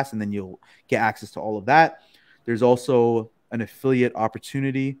VIP pass, and then you'll get access to all of that. There's also an affiliate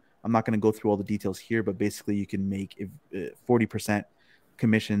opportunity. I'm not going to go through all the details here, but basically you can make 40%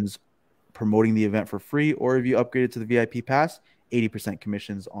 commissions promoting the event for free, or if you upgrade it to the VIP pass, 80%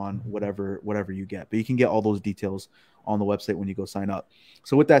 commissions on whatever you get. But you can get all those details on the website when you go sign up.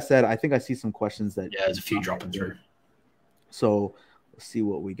 So with that said, I think I see some questions that there's a few dropping through. So let's see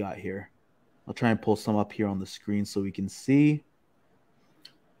what we got here. I'll try and pull some up here on the screen so we can see.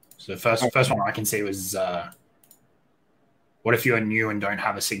 So the first one I can see was what if you're new and don't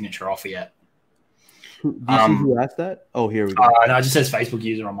have a signature offer yet? Do you see who asked that? Oh, here we go. No, it just says Facebook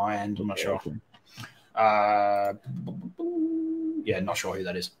user on my end. I'm not sure. Okay. Yeah, not sure who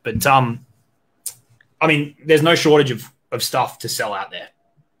that is. But I mean, there's no shortage of stuff to sell out there,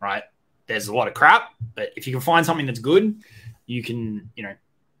 right? There's a lot of crap, but if you can find something that's good, you can,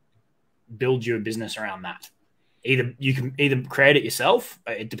 build your business around that. You can either create it yourself.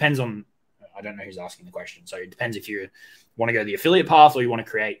 It depends on, I don't know who's asking the question. So it depends if you want to go the affiliate path or you want to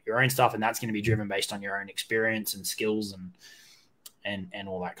create your own stuff, and that's going to be driven based on your own experience and skills and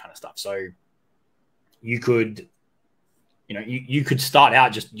all that kind of stuff. So you could, you could start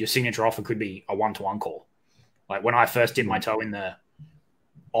out, just your signature offer could be a one-to-one call. Like when I first did my toe in the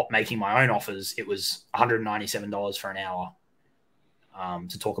making my own offers, it was $197 for an hour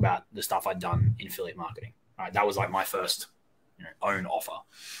to talk about the stuff I'd done in affiliate marketing. Right, that was like my first own offer.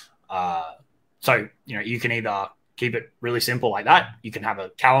 So you can either keep it really simple like that. You can have a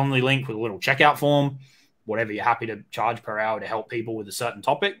Calendly link with a little checkout form, whatever you're happy to charge per hour to help people with a certain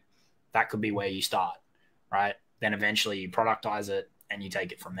topic. That could be where you start, right? Then eventually you productize it and you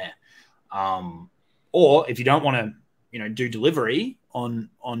take it from there. Or if you don't want to, do delivery on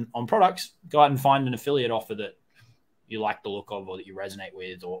products, go out and find an affiliate offer that you like the look of, or that you resonate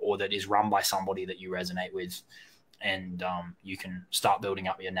with, or that is run by somebody that you resonate with. And you can start building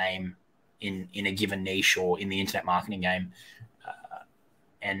up your name in a given niche or in the internet marketing game,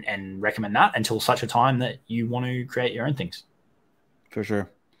 and recommend that until such a time that you want to create your own things. For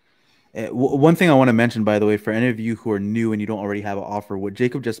sure. One thing I want to mention, by the way, for any of you who are new and you don't already have an offer, what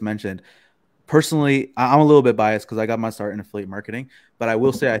Jacob just mentioned, personally, I'm a little bit biased because I got my start in affiliate marketing, but I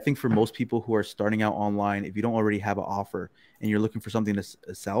will say I think for most people who are starting out online, if you don't already have an offer and you're looking for something to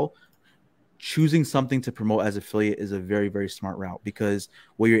sell, choosing something to promote as affiliate is a very, very smart route, because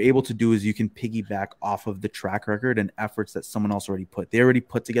what you're able to do is you can piggyback off of the track record and efforts that someone else already put. They already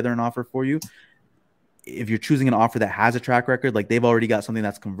put together an offer for you. If you're choosing an offer that has a track record, like they've already got something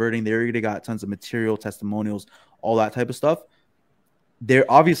that's converting, they already got tons of material, testimonials, all that type of stuff. They're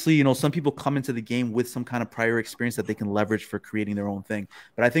obviously, some people come into the game with some kind of prior experience that they can leverage for creating their own thing.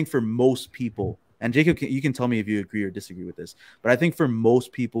 But I think for most people, and Jacob, you can tell me if you agree or disagree with this, but I think for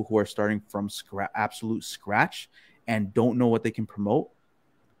most people who are starting from absolute scratch and don't know what they can promote,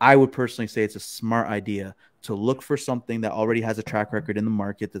 I would personally say it's a smart idea to look for something that already has a track record in the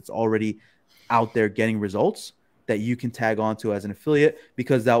market, that's already out there getting results, that you can tag onto as an affiliate,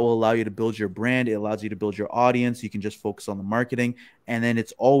 because that will allow you to build your brand. It allows you to build your audience. You can just focus on the marketing, and then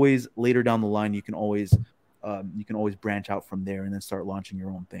it's always later down the line, you can always branch out from there and then start launching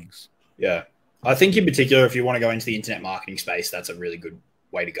your own things. Yeah. I think in particular, if you want to go into the internet marketing space, that's a really good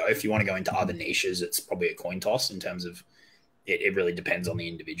way to go. If you want to go into other niches, it's probably a coin toss in terms of it really depends on the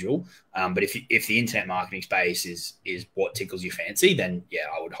individual. But if the internet marketing space is what tickles your fancy, then yeah,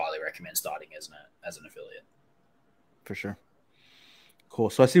 I would highly recommend starting as an affiliate. For sure. Cool.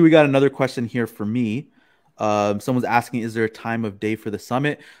 So I see we got another question here for me. Someone's asking, is there a time of day for the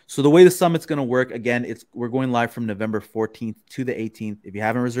summit? So the way the summit's going to work, again, we're going live from November 14th to the 18th. If you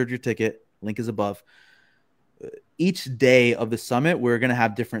haven't reserved your ticket, link is above. Each day of the summit, we're going to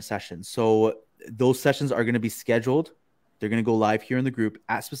have different sessions. So those sessions are going to be scheduled. They're going to go live here in the group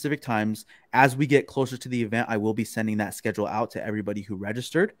at specific times. As we get closer to the event, I will be sending that schedule out to everybody who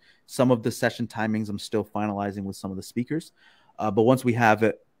registered. Some of the session timings I'm still finalizing with some of the speakers. But once we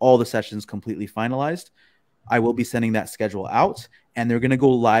have all the sessions completely finalized, I will be sending that schedule out, and they're going to go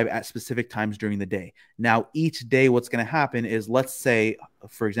live at specific times during the day. Now, each day, what's going to happen is, let's say,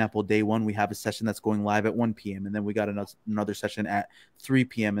 for example, day 1, we have a session that's going live at 1 p.m. And then we got another session at 3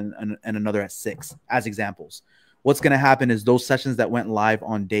 p.m. and another at 6, as examples. What's going to happen is those sessions that went live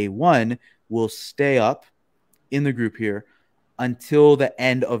on day 1 will stay up in the group here until the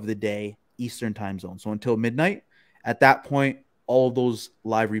end of the day, Eastern time zone. So until midnight. At that point, all of those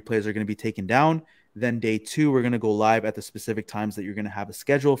live replays are going to be taken down. Then day 2, we're going to go live at the specific times that you're going to have a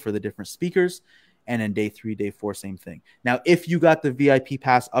schedule for the different speakers. And then day 3, day 4, same thing. Now, if you got the VIP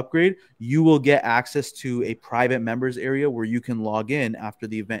pass upgrade, you will get access to a private members area where you can log in after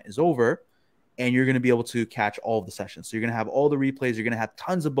the event is over, and you're going to be able to catch all of the sessions. So you're going to have all the replays. You're going to have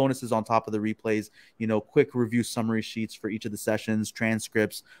tons of bonuses on top of the replays, quick review summary sheets for each of the sessions,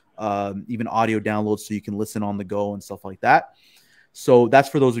 transcripts, even audio downloads so you can listen on the go and stuff like that. So that's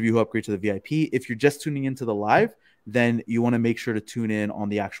for those of you who upgrade to the VIP. If you're just tuning into the live, then you want to make sure to tune in on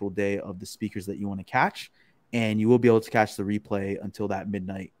the actual day of the speakers that you want to catch, and you will be able to catch the replay until that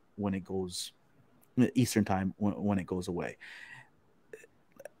midnight when it goes Eastern time, when it goes away.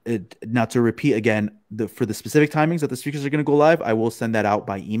 Now, to repeat again, for the specific timings that the speakers are going to go live, I will send that out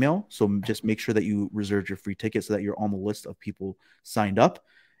by email. So just make sure that you reserve your free ticket so that you're on the list of people signed up,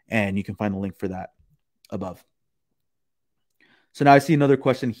 and you can find the link for that above. So now I see another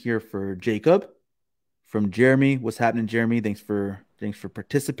question here for Jacob from Jeremy. What's happening, Jeremy? Thanks for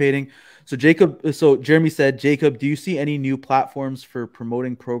participating. So Jeremy said, Jacob, do you see any new platforms for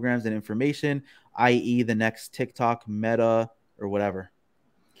promoting programs and information, i.e. the next TikTok, Meta, or whatever?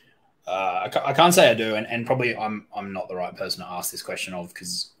 I can't say I do, and probably I'm not the right person to ask this question of,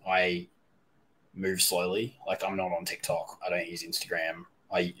 because I move slowly. Like, I'm not on TikTok. I don't use Instagram.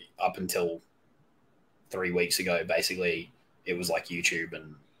 Up until 3 weeks ago, basically, it was like YouTube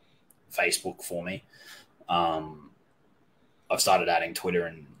and Facebook for me. I've started adding Twitter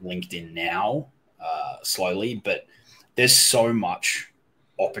and LinkedIn now, slowly, but there's so much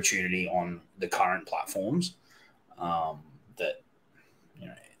opportunity on the current platforms that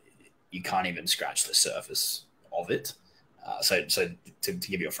you can't even scratch the surface of it. So to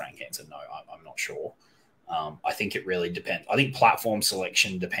give you a frank answer, no, I'm not sure. I think it really depends. I think platform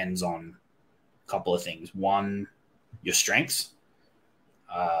selection depends on a couple of things. 1, your strengths.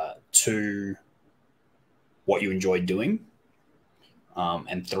 2, what you enjoy doing.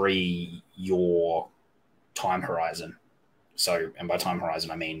 And 3, your time horizon. So, and by time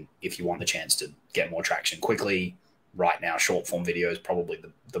horizon, I mean, if you want the chance to get more traction quickly, right now, short form video is probably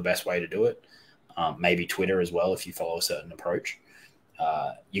the best way to do it. Maybe Twitter as well, if you follow a certain approach.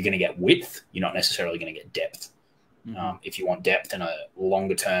 You're going to get width. You're not necessarily going to get depth. Mm-hmm. If you want depth in a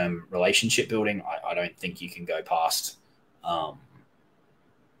longer term relationship building, I don't think you can go past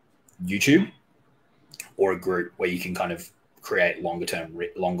YouTube or a group where you can kind of create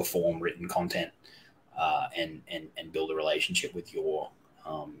longer form written content and build a relationship with your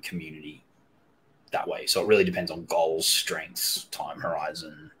community that way. So it really depends on goals, strengths, time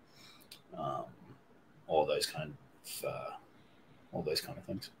horizon, all those kind of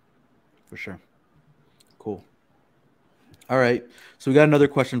things. For sure. Cool. All right. So we got another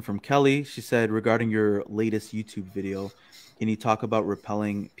question from Kelly. She said, regarding your latest YouTube video, can you talk about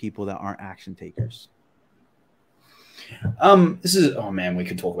repelling people that aren't action takers? Oh man, we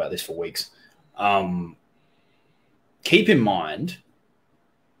could talk about this for weeks. Keep in mind,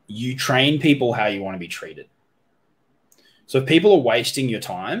 you train people how you want to be treated. So if people are wasting your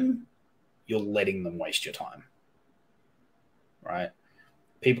time, you're letting them waste your time, right?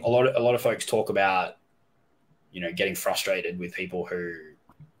 A lot of folks talk about, getting frustrated with people who,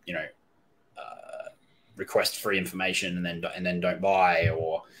 request free information and then don't buy,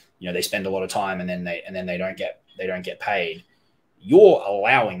 or they spend a lot of time and then they don't get paid. You're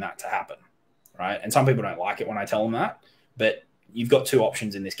allowing that to happen, right? And some people don't like it when I tell them that, but you've got 2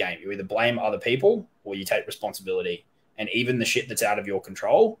 options in this game. You either blame other people or you take responsibility. And even the shit that's out of your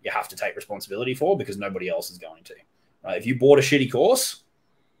control, you have to take responsibility for, because nobody else is going to. Right? If you bought a shitty course,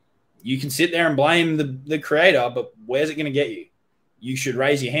 you can sit there and blame the creator, but where's it going to get you? You should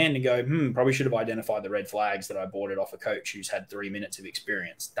raise your hand and go, probably should have identified the red flags that I bought it off a coach who's had 3 minutes of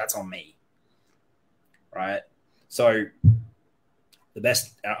experience. That's on me. Right? So the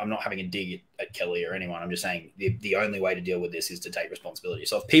best, I'm not having a dig at Kelly or anyone. I'm just saying the only way to deal with this is to take responsibility.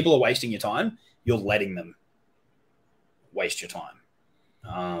 So if people are wasting your time, you're letting them waste your time.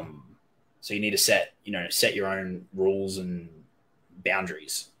 So you need to set your own rules and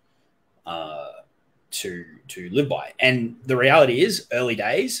boundaries to live by. And the reality is, early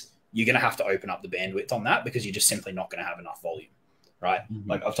days, you're going to have to open up the bandwidth on that, because you're just simply not going to have enough volume, right? Mm-hmm.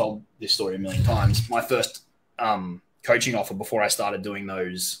 Like, I've told this story a million times. My first coaching offer before I started doing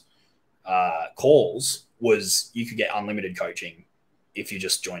those calls was you could get unlimited coaching if you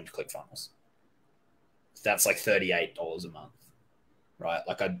just joined ClickFunnels. That's like $38 a month, right?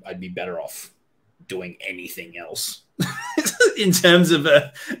 Like I'd be better off doing anything else in terms of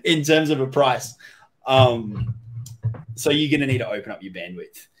a price. So you're going to need to open up your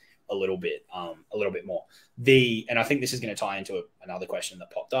bandwidth a little bit more. And I think this is going to tie into another question that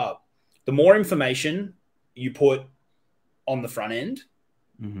popped up. The more information you put on the front end,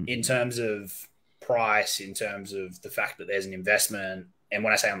 in terms of price, in terms of the fact that there's an investment, and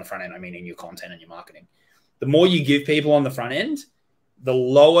when I say on the front end, I mean in your content and your marketing, the more you give people on the front end, the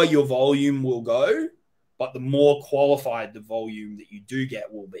lower your volume will go, but the more qualified the volume that you do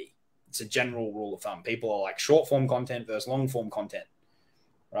get will be. It's a general rule of thumb. People are like short form content versus long form content,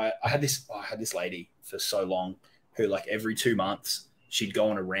 right? I had this lady for so long who like every 2 months she'd go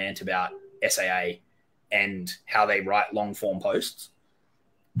on a rant about SAA and how they write long form posts.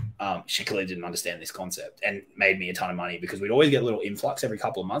 She clearly didn't understand this concept and made me a ton of money because we'd always get a little influx every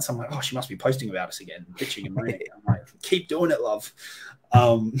couple of months. I'm like, oh, she must be posting about us again, bitching and moaning. I'm like, keep doing it, love.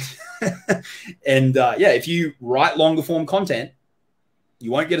 If you write longer form content,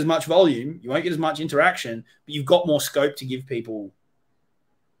 you won't get as much volume, you won't get as much interaction, but you've got more scope to give people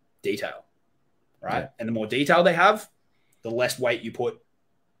detail, right? Yeah. And the more detail they have, the less weight you put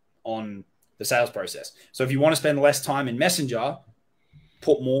on the sales process. So if you want to spend less time in Messenger,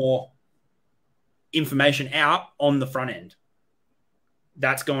 put more information out on the front end.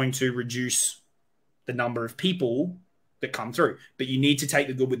 That's going to reduce the number of people that come through. But you need to take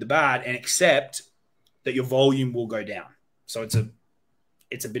the good with the bad and accept that your volume will go down. So it's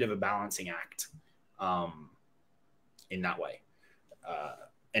a bit of a balancing act in that way.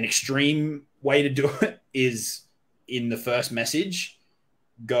 An extreme way to do it is in the first message,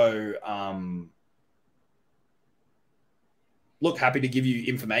 go, look, happy to give you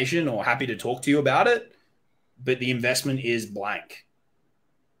information or happy to talk to you about it, but the investment is blank.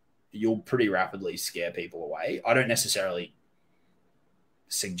 You'll pretty rapidly scare people away. I don't necessarily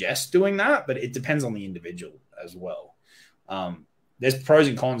suggest doing that, but it depends on the individual as well. There's pros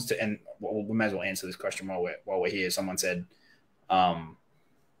and cons to, and we may as well answer this question while we're here. Someone said,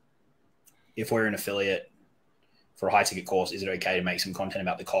 if we're an affiliate for a high ticket course, is it okay to make some content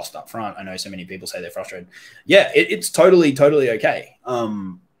about the cost up front? I know so many people say they're frustrated. Yeah, it's totally okay.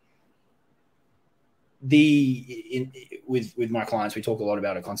 With my clients, we talk a lot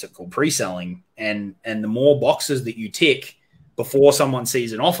about a concept called pre-selling, and the more boxes that you tick before someone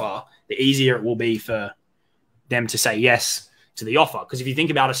sees an offer, the easier it will be for them to say yes to the offer. Because if you think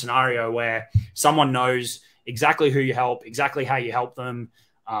about a scenario where someone knows exactly who you help, exactly how you help them,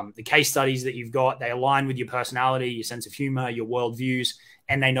 the case studies that you've got, they align with your personality, your sense of humor, your worldviews,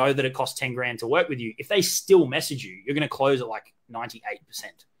 and they know that it costs 10 grand to work with you. If they still message you, you're going to close at like 98%,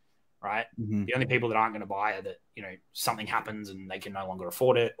 right? Mm-hmm. The only people that aren't going to buy are that, something happens and they can no longer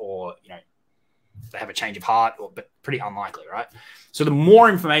afford it, or, they have a change of heart, but pretty unlikely, right? So the more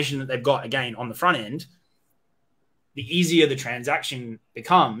information that they've got, again, on the front end, the easier the transaction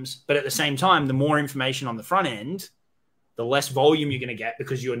becomes. But at the same time, the more information on the front end, the less volume you're going to get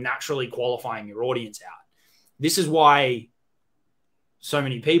because you're naturally qualifying your audience out. This is why so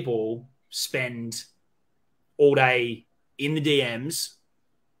many people spend all day in the DMs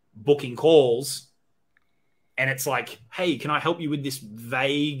booking calls, and it's like, hey, can I help you with this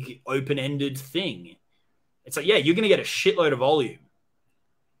vague, open-ended thing? It's like, yeah, you're going to get a shitload of volume.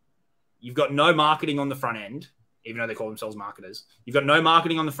 You've got no marketing on the front end, even though they call themselves marketers. You've got no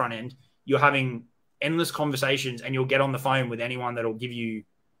marketing on the front end. You're having endless conversations, and you'll get on the phone with anyone that'll give you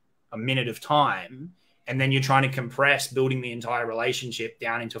a minute of time. And then you're trying to compress building the entire relationship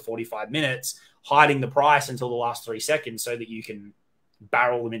down into 45 minutes, hiding the price until the last 3 seconds so that you can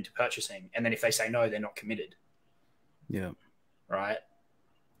barrel them into purchasing. And then if they say no, they're not committed. Yeah. Right.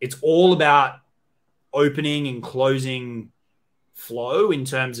 It's all about opening and closing flow in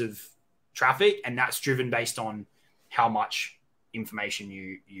terms of traffic. And that's driven based on how much information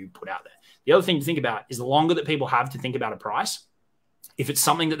you put out there. The other thing to think about is the longer that people have to think about a price, if it's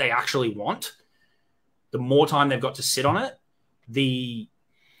something that they actually want, the more time they've got to sit on it,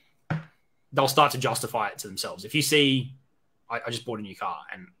 they'll start to justify it to themselves. If you see, I just bought a new car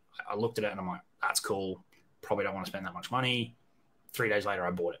and I looked at it and I'm like, that's cool. Probably don't want to spend that much money. 3 days later,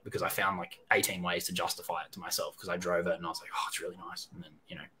 I bought it because I found like 18 ways to justify it to myself because I drove it and I was like, oh, it's really nice. And then,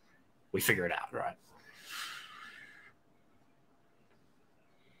 we figure it out, right?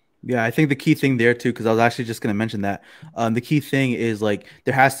 Yeah, I think the key thing there too, because I was actually just going to mention that the key thing is like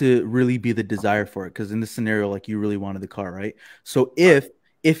there has to really be the desire for it, because in this scenario, like you really wanted the car, right? So if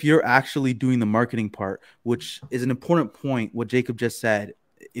if you're actually doing the marketing part, which is an important point, what Jacob just said,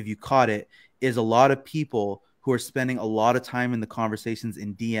 if you caught it, is a lot of people who are spending a lot of time in the conversations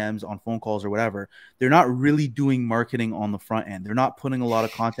in DMs, on phone calls or whatever, they're not really doing marketing on the front end. They're not putting a lot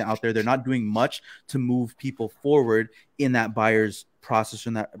of content out there. They're not doing much to move people forward in that buyer's process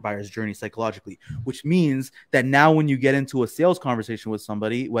and that buyer's journey psychologically, which means that now when you get into a sales conversation with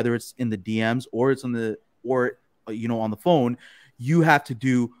somebody, whether it's in the DMs or it's on the, or, you know, on the phone, you have to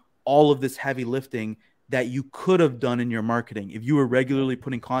do all of this heavy lifting that you could have done in your marketing. If you were regularly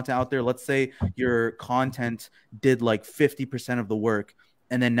putting content out there, let's say your content did like 50% of the work.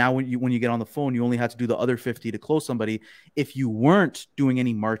 And then now when you get on the phone, you only have to do the other 50 to close somebody. If you weren't doing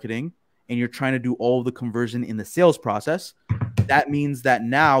any marketing and you're trying to do all of the conversion in the sales process, that means that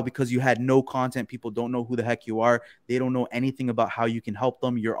now, because you had no content, people don't know who the heck you are. They don't know anything about how you can help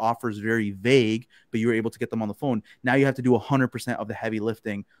them. Your offer is very vague, but you were able to get them on the phone. Now you have to do 100% of the heavy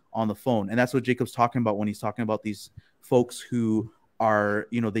lifting on the phone. And that's what Jacob's talking about when he's talking about these folks who are,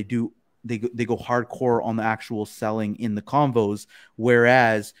 you know, they go hardcore on the actual selling in the convos.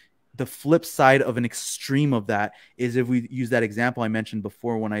 Whereas the flip side of an extreme of that is, if we use that example I mentioned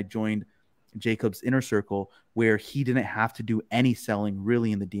before when I joined Jacob's inner circle, where he didn't have to do any selling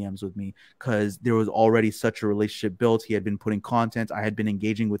really in the DMs with me because there was already such a relationship built. He had been putting content. I had been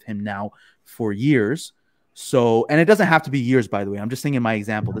engaging with him now for years. So, and it doesn't have to be years, by the way. I'm just saying in my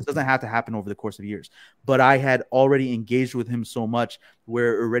example, this doesn't have to happen over the course of years, but I had already engaged with him so much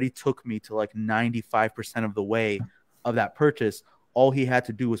where it already took me to like 95% of the way of that purchase. All he had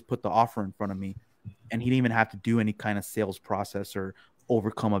to do was put the offer in front of me, and he didn't even have to do any kind of sales process or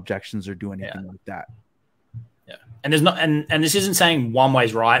overcome objections or do anything like that. Yeah. And there's not, and this isn't saying one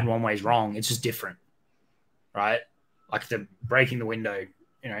way's right and one way's wrong. It's just different, right? Like the breaking the window,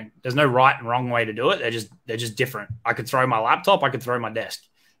 you know, there's no right and wrong way to do it. They're just different. I could throw my laptop. I could throw my desk.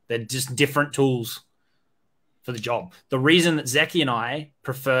 They're just different tools for the job. The reason that Zeky and I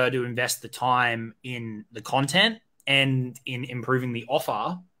prefer to invest the time in the content and in improving the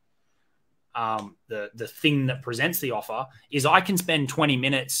offer, the thing that presents the offer, is I can spend 20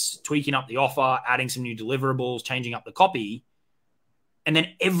 minutes tweaking up the offer, adding some new deliverables, changing up the copy. And then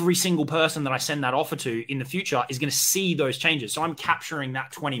every single person that I send that offer to in the future is going to see those changes. So I'm capturing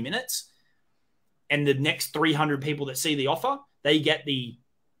that 20 minutes, and the next 300 people that see the offer, they get the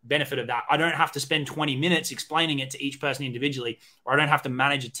benefit of that. I don't have to spend 20 minutes explaining it to each person individually, or I don't have to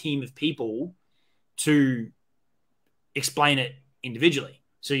manage a team of people to explain it individually.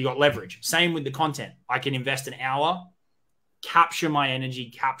 So you got leverage. Same with the content. I can invest an hour, capture my energy,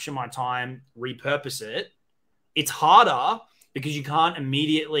 capture my time, repurpose it. It's harder because you can't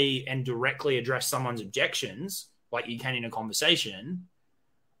immediately and directly address someone's objections like you can in a conversation.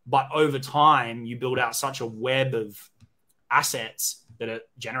 But over time, you build out such a web of assets that are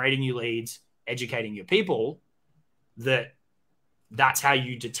generating you leads, educating your people, that's how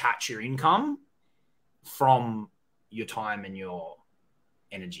you detach your income from your time and your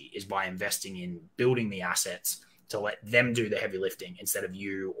energy, is by investing in building the assets to let them do the heavy lifting instead of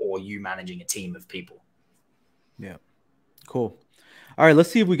you, or you managing a team of people. Yeah. Cool. All right, let's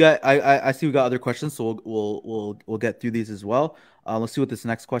see if we got. I see we got other questions, so we'll get through these as well. Let's see what this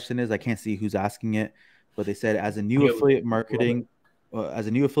next question is. I can't see who's asking it, but they said, as a new affiliate marketer,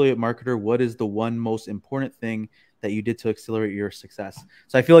 what is the one most important thing that you did to accelerate your success?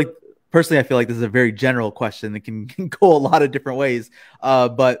 So I feel like this is a very general question that can go a lot of different ways.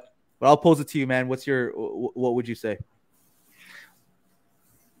 But I'll pose it to you, man. What would you say?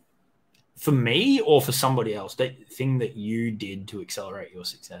 For me or for somebody else, the thing that you did to accelerate your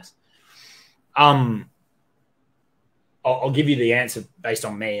success? I'll give you the answer based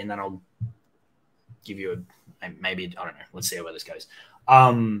on me, and then I'll give you maybe, I don't know. Let's see where this goes.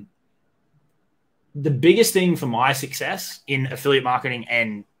 The biggest thing for my success in affiliate marketing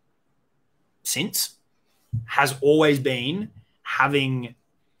and since has always been having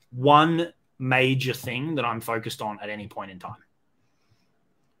one major thing that I'm focused on at any point in time.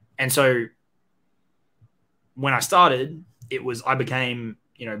 And so when I started, I became,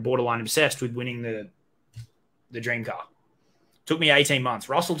 borderline obsessed with winning the dream car. Took me 18 months.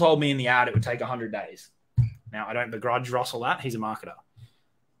 Russell told me in the ad it would take 100 days. Now, I don't begrudge Russell that. He's a marketer.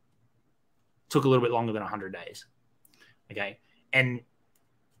 Took a little bit longer than 100 days. Okay. And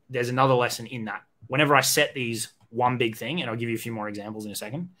there's another lesson in that. Whenever I set these one big thing, and I'll give you a few more examples in a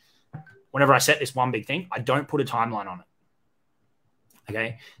second. Whenever I set this one big thing, I don't put a timeline on it.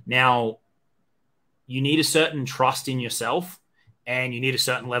 Okay. Now, you need a certain trust in yourself, and you need a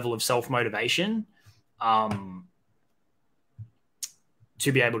certain level of self-motivation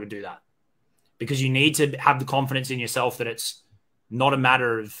to be able to do that, because you need to have the confidence in yourself that it's not a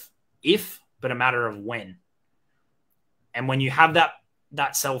matter of if, but a matter of when. And when you have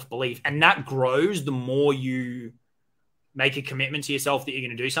that self-belief, and that grows the more you make a commitment to yourself that you're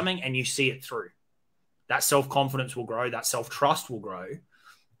going to do something and you see it through. That self-confidence will grow. That self-trust will grow.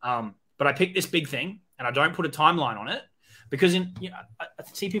 But I picked this big thing and I don't put a timeline on it because I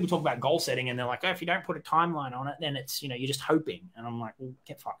see people talk about goal setting and they're like, oh, if you don't put a timeline on it, then it's, you're just hoping. And I'm like, well,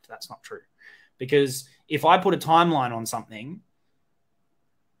 get fucked. That's not true. Because if I put a timeline on something,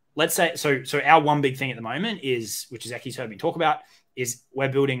 let's say, so our one big thing at the moment is, which Zeky's heard me talk about, is we're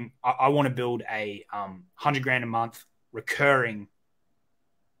building, I want to build a $100,000 a month recurring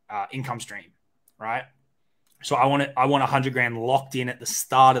income stream, right? So I want $100,000 locked in at the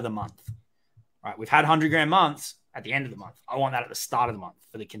start of the month, right? We've had $100,000 months at the end of the month. I want that at the start of the month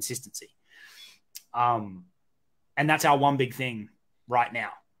for the consistency. And that's our one big thing right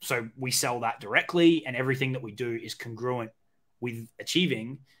now. So we sell that directly and everything that we do is congruent with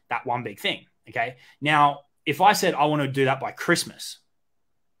achieving that one big thing. Okay. Now, if I said I want to do that by Christmas,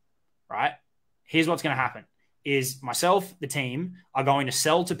 right? Here's what's going to happen is myself, the team are going to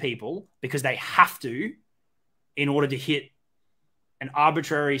sell to people because they have to in order to hit an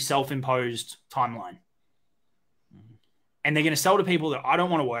arbitrary self-imposed timeline. And they're going to sell to people that I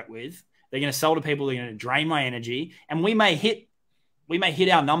don't want to work with. They're going to sell to people that are going to drain my energy. And we may hit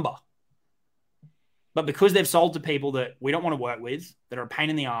our number. But because they've sold to people that we don't want to work with, that are a pain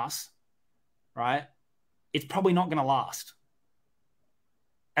in the ass, right? It's probably not going to last.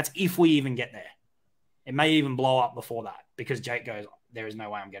 That's if we even get there. It may even blow up before that because Jake goes, there is no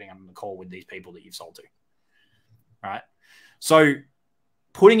way I'm getting on the call with these people that you've sold to. Right? So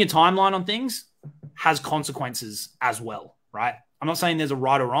putting a timeline on things has consequences as well, right? I'm not saying there's a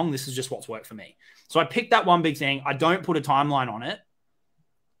right or wrong. This is just what's worked for me. So I picked that one big thing. I don't put a timeline on it.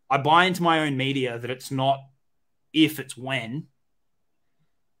 I buy into my own media that it's not if, it's when.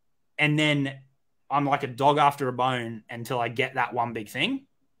 And then I'm like a dog after a bone until I get that one big thing.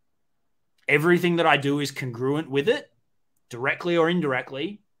 Everything that I do is congruent with it, directly or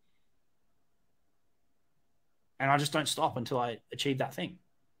indirectly. And I just don't stop until I achieve that thing,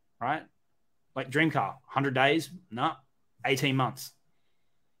 right? Like dream car, 100 days? No, 18 months.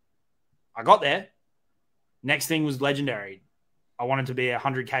 I got there. Next thing was legendary. I wanted to be a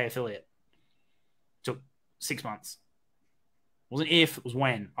 100K affiliate. Took 6 months. It wasn't if, it was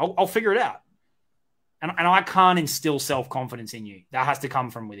when. I'll figure it out. And I can't instill self-confidence in you. That has to come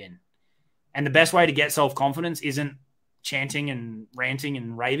from within. And the best way to get self-confidence isn't chanting and ranting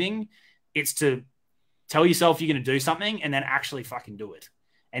and raving. It's to tell yourself you're going to do something and then actually fucking do it.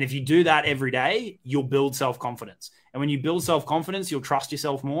 And if you do that every day, you'll build self-confidence. And when you build self-confidence, you'll trust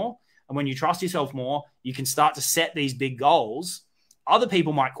yourself more. And when you trust yourself more, you can start to set these big goals. Other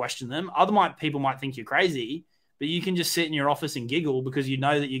people might question them. People might think you're crazy, but you can just sit in your office and giggle because you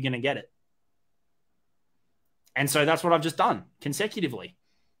know that you're going to get it. And so that's what I've just done consecutively.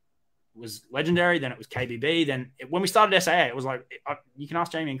 It was legendary, then it was KBB. Then when we started SAA, it was like, you can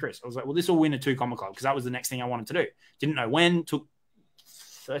ask Jamie and Chris. I was like, well, this will win a 2 comma club because that was the next thing I wanted to do. Didn't know when, took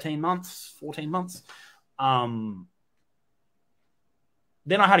 13 months, 14 months. Then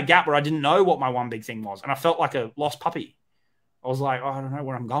I had a gap where I didn't know what my one big thing was. And I felt like a lost puppy. I was like, oh, I don't know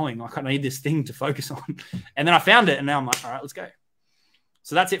where I'm going. Like, I need this thing to focus on. And then I found it. And now I'm like, all right, let's go.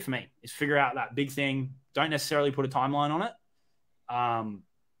 So that's it for me, is figure out that big thing. Don't necessarily put a timeline on it.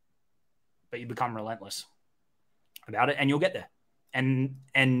 But you become relentless about it and you'll get there. And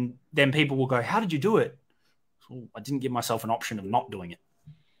then people will go, how did you do it? So I didn't give myself an option of not doing it.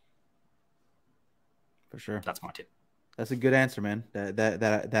 For sure. That's my tip. That's a good answer, man.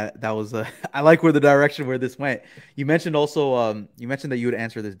 That was I like where the direction where this went. You mentioned also you mentioned that you would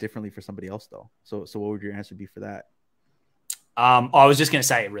answer this differently for somebody else though. So what would your answer be for that? I was just going to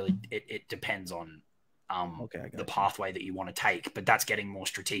say it depends on the pathway that you want to take, but that's getting more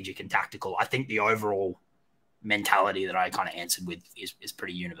strategic and tactical. I think the overall mentality that I kind of answered with is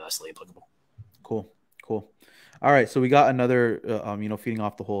pretty universally applicable. Cool. All right. So we got another, feeding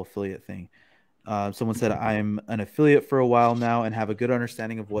off the whole affiliate thing. Someone said, I'm an affiliate for a while now and have a good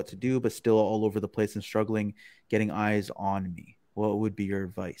understanding of what to do, but still all over the place and struggling getting eyes on me. What would be your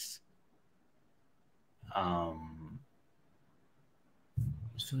advice?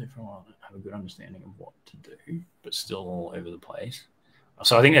 Affiliate for a while, have a good understanding of what to do, but still all over the place.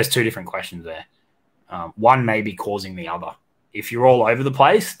 So I think there's two different questions there. One may be causing the other. If you're all over the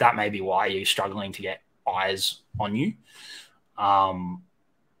place, that may be why you're struggling to get eyes on you.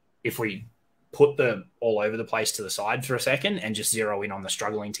 If we put the all over the place to the side for a second and just zero in on the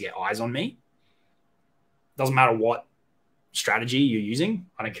struggling to get eyes on me, doesn't matter what strategy you're using.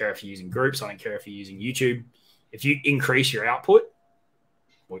 I don't care if you're using groups. I don't care if you're using YouTube. If you increase your output,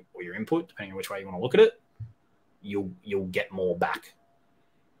 or your input, depending on which way you want to look at it, you'll get more back,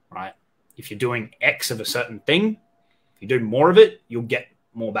 right? If you're doing X of a certain thing, if you do more of it, you'll get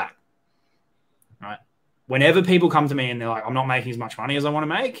more back, right? Whenever people come to me and they're like, I'm not making as much money as I want to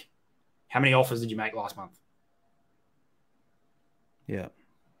make, how many offers did you make last month? Yeah.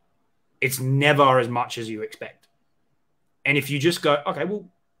 It's never as much as you expect. And if you just go, okay, well,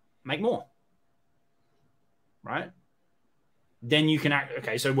 make more, right? Then you can act,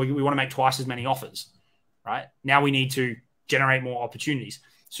 okay, so we want to make twice as many offers, right? Now we need to generate more opportunities.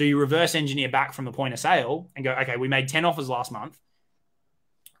 So you reverse engineer back from the point of sale and go, okay, we made 10 offers last month.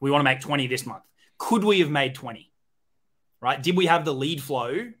 We want to make 20 this month. Could we have made 20, right? Did we have the lead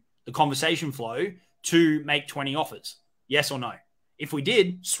flow, the conversation flow to make 20 offers? Yes or no? If we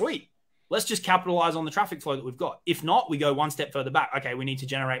did, sweet. Let's just capitalize on the traffic flow that we've got. If not, we go one step further back. Okay, we need to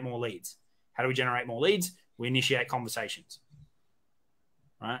generate more leads. How do we generate more leads? We initiate conversations,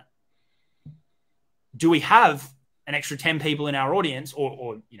 right? Do we have an extra 10 people in our audience,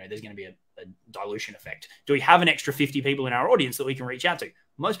 or there's going to be a dilution effect? Do we have an extra 50 people in our audience that we can reach out to?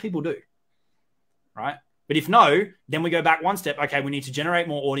 Most people do, right? But if no, then we go back one step. Okay, we need to generate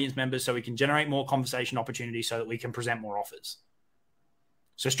more audience members so we can generate more conversation opportunities so that we can present more offers.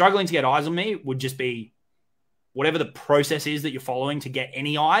 So struggling to get eyes on me would just be whatever the process is that you're following to get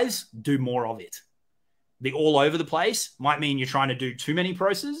any eyes, do more of it. The all over the place might mean you're trying to do too many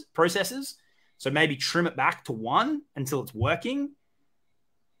processes. So maybe trim it back to one until it's working.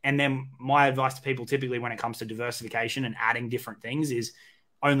 And then my advice to people typically when it comes to diversification and adding different things is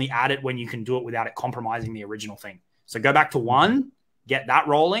only add it when you can do it without it compromising the original thing. So go back to one, get that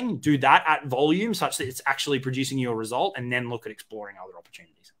rolling, do that at volume such that it's actually producing you a result, and then look at exploring other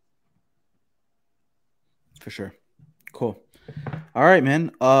opportunities. For sure. Cool. All right,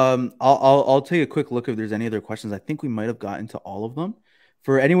 man. I'll take a quick look if there's any other questions. I think we might have gotten to all of them.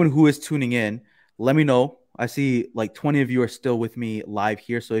 For anyone who is tuning in, let me know. I see like 20 of you are still with me live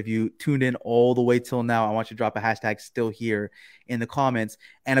here. So if you tuned in all the way till now, I want you to drop a hashtag still here in the comments.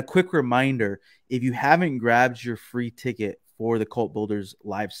 And a quick reminder, if you haven't grabbed your free ticket for the Cult Builders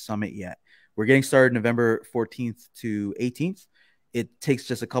Live Summit yet, we're getting started November 14th to 18th. It takes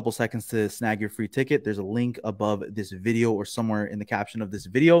just a couple seconds to snag your free ticket. There's a link above this video or somewhere in the caption of this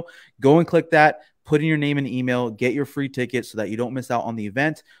video. Go and click that, put in your name and email, get your free ticket so that you don't miss out on the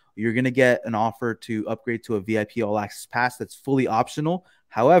event. You're going to get an offer to upgrade to a VIP All Access Pass that's fully optional.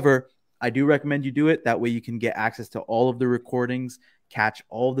 However, I do recommend you do it. That way you can get access to all of the recordings, catch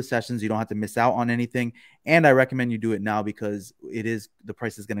all of the sessions. You don't have to miss out on anything. And I recommend you do it now because the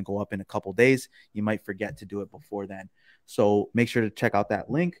price is going to go up in a couple days. You might forget to do it before then. So make sure to check out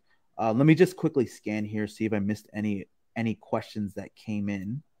that link. Let me just quickly scan here, see if I missed any questions that came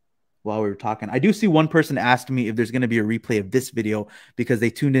in while we were talking. I do see one person asked me if there's going to be a replay of this video because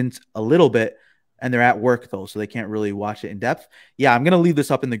they tuned in a little bit and they're at work though, so they can't really watch it in depth. Yeah, I'm going to leave this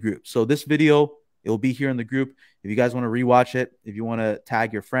up in the group. So this video, it will be here in the group. If you guys want to rewatch it, if you want to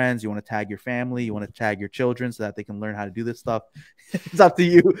tag your friends, you want to tag your family, you want to tag your children so that they can learn how to do this stuff, it's up to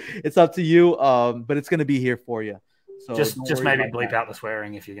you. It's up to you. But it's going to be here for you. So just maybe bleep out the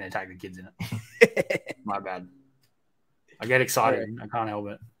swearing if you're going to tag the kids in it. My bad. I get excited. Right. I can't help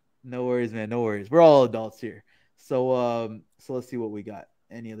it. No worries, man. No worries. We're all adults here. So let's see what we got.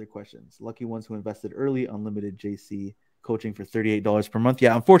 Any other questions? Lucky ones who invested early, unlimited JC coaching for $38 per month.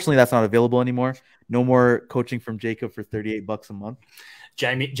 Yeah, unfortunately, that's not available anymore. No more coaching from Jacob for $38 a month.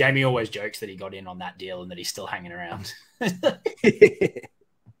 Jamie always jokes that he got in on that deal and that he's still hanging around.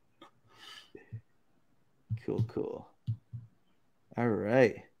 Cool. All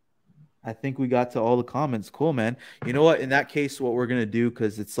right. I think we got to all the comments. Cool, man. You know what? In that case, what we're going to do,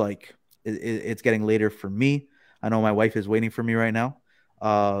 because it's like it's getting later for me. I know my wife is waiting for me right now.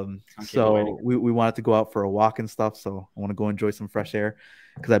 So we wanted to go out for a walk and stuff. So I want to go enjoy some fresh air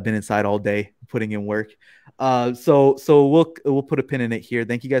because I've been inside all day putting in work. So we'll put a pin in it here.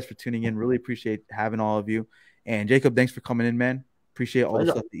 Thank you guys for tuning in. Really appreciate having all of you. And Jacob, thanks for coming in, man. Appreciate all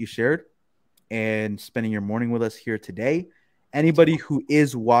the stuff that you shared and spending your morning with us here today. Anybody who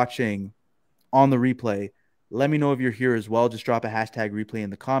is watching on the replay, let me know if you're here as well. Just drop a hashtag replay in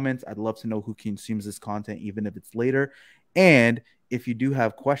the comments. I'd love to know who consumes this content, even if it's later. And if you do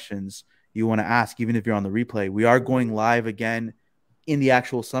have questions you want to ask, even if you're on the replay, we are going live again in the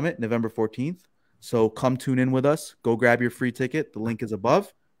actual summit, November 14th. So come tune in with us. Go grab your free ticket. The link is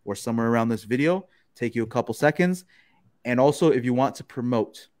above or somewhere around this video. Take you a couple seconds. And also, if you want to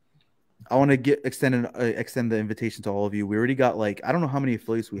promote, I want to extend the invitation to all of you. We already got I don't know how many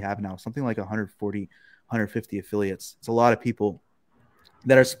affiliates we have now, something like 140, 150 affiliates. It's a lot of people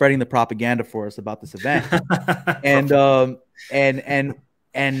that are spreading the propaganda for us about this event. and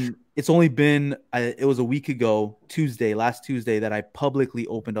And it's only been, it was a week ago, last Tuesday, that I publicly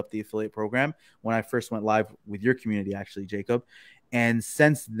opened up the affiliate program when I first went live with your community, actually, Jacob. And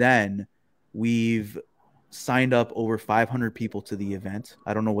since then, we've signed up over 500 people to the event.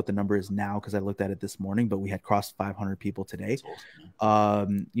 I don't know what the number is now because I looked at it this morning, but we had crossed 500 people today.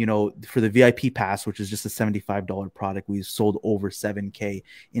 Awesome. You know, for the VIP pass, which is just a $75 product, we've sold over 7K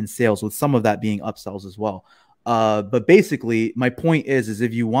in sales, with some of that being upsells as well. But basically, my point is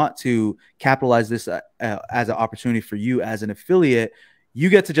if you want to capitalize this as an opportunity for you as an affiliate, you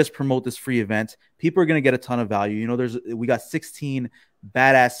get to just promote this free event. People are going to get a ton of value. You know, we got 16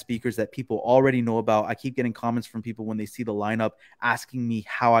 badass speakers that people already know about. I keep getting comments from people when they see the lineup asking me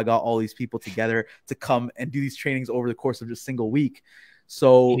how I got all these people together to come and do these trainings over the course of just a single week.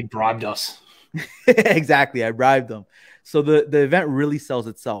 So he bribed us. Exactly. I bribed them. So the event really sells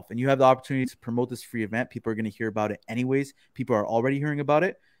itself, and you have the opportunity to promote this free event. People are going to hear about it anyways. People are already hearing about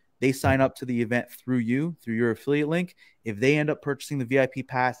it. They sign up to the event through your affiliate link. If they end up purchasing the VIP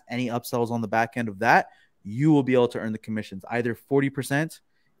pass, any upsells on the back end of that, you will be able to earn the commissions, either 40%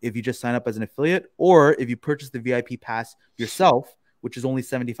 if you just sign up as an affiliate, or if you purchase the VIP pass yourself, which is only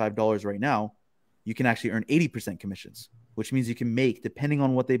 $75 right now, you can actually earn 80% commissions, which means you can make, depending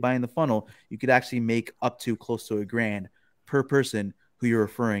on what they buy in the funnel, you could actually make up to close to $1,000 per person who you're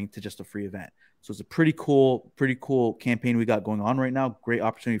referring to just a free event. So it's a pretty cool campaign we got going on right now. Great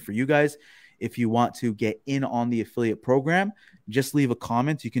opportunity for you guys. If you want to get in on the affiliate program, just leave a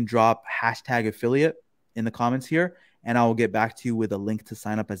comment. You can drop #affiliate in the comments here, and I will get back to you with a link to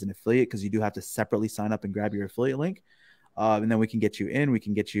sign up as an affiliate, because you do have to separately sign up and grab your affiliate link. And then we can get you in. We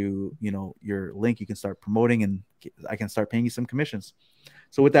can get you, your link. You can start promoting, and I can start paying you some commissions.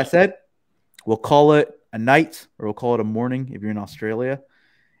 So with that said, we'll call it a night, or we'll call it a morning if you're in Australia.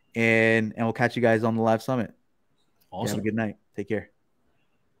 And we'll catch you guys on the live summit. Awesome. Have a good night. Take care.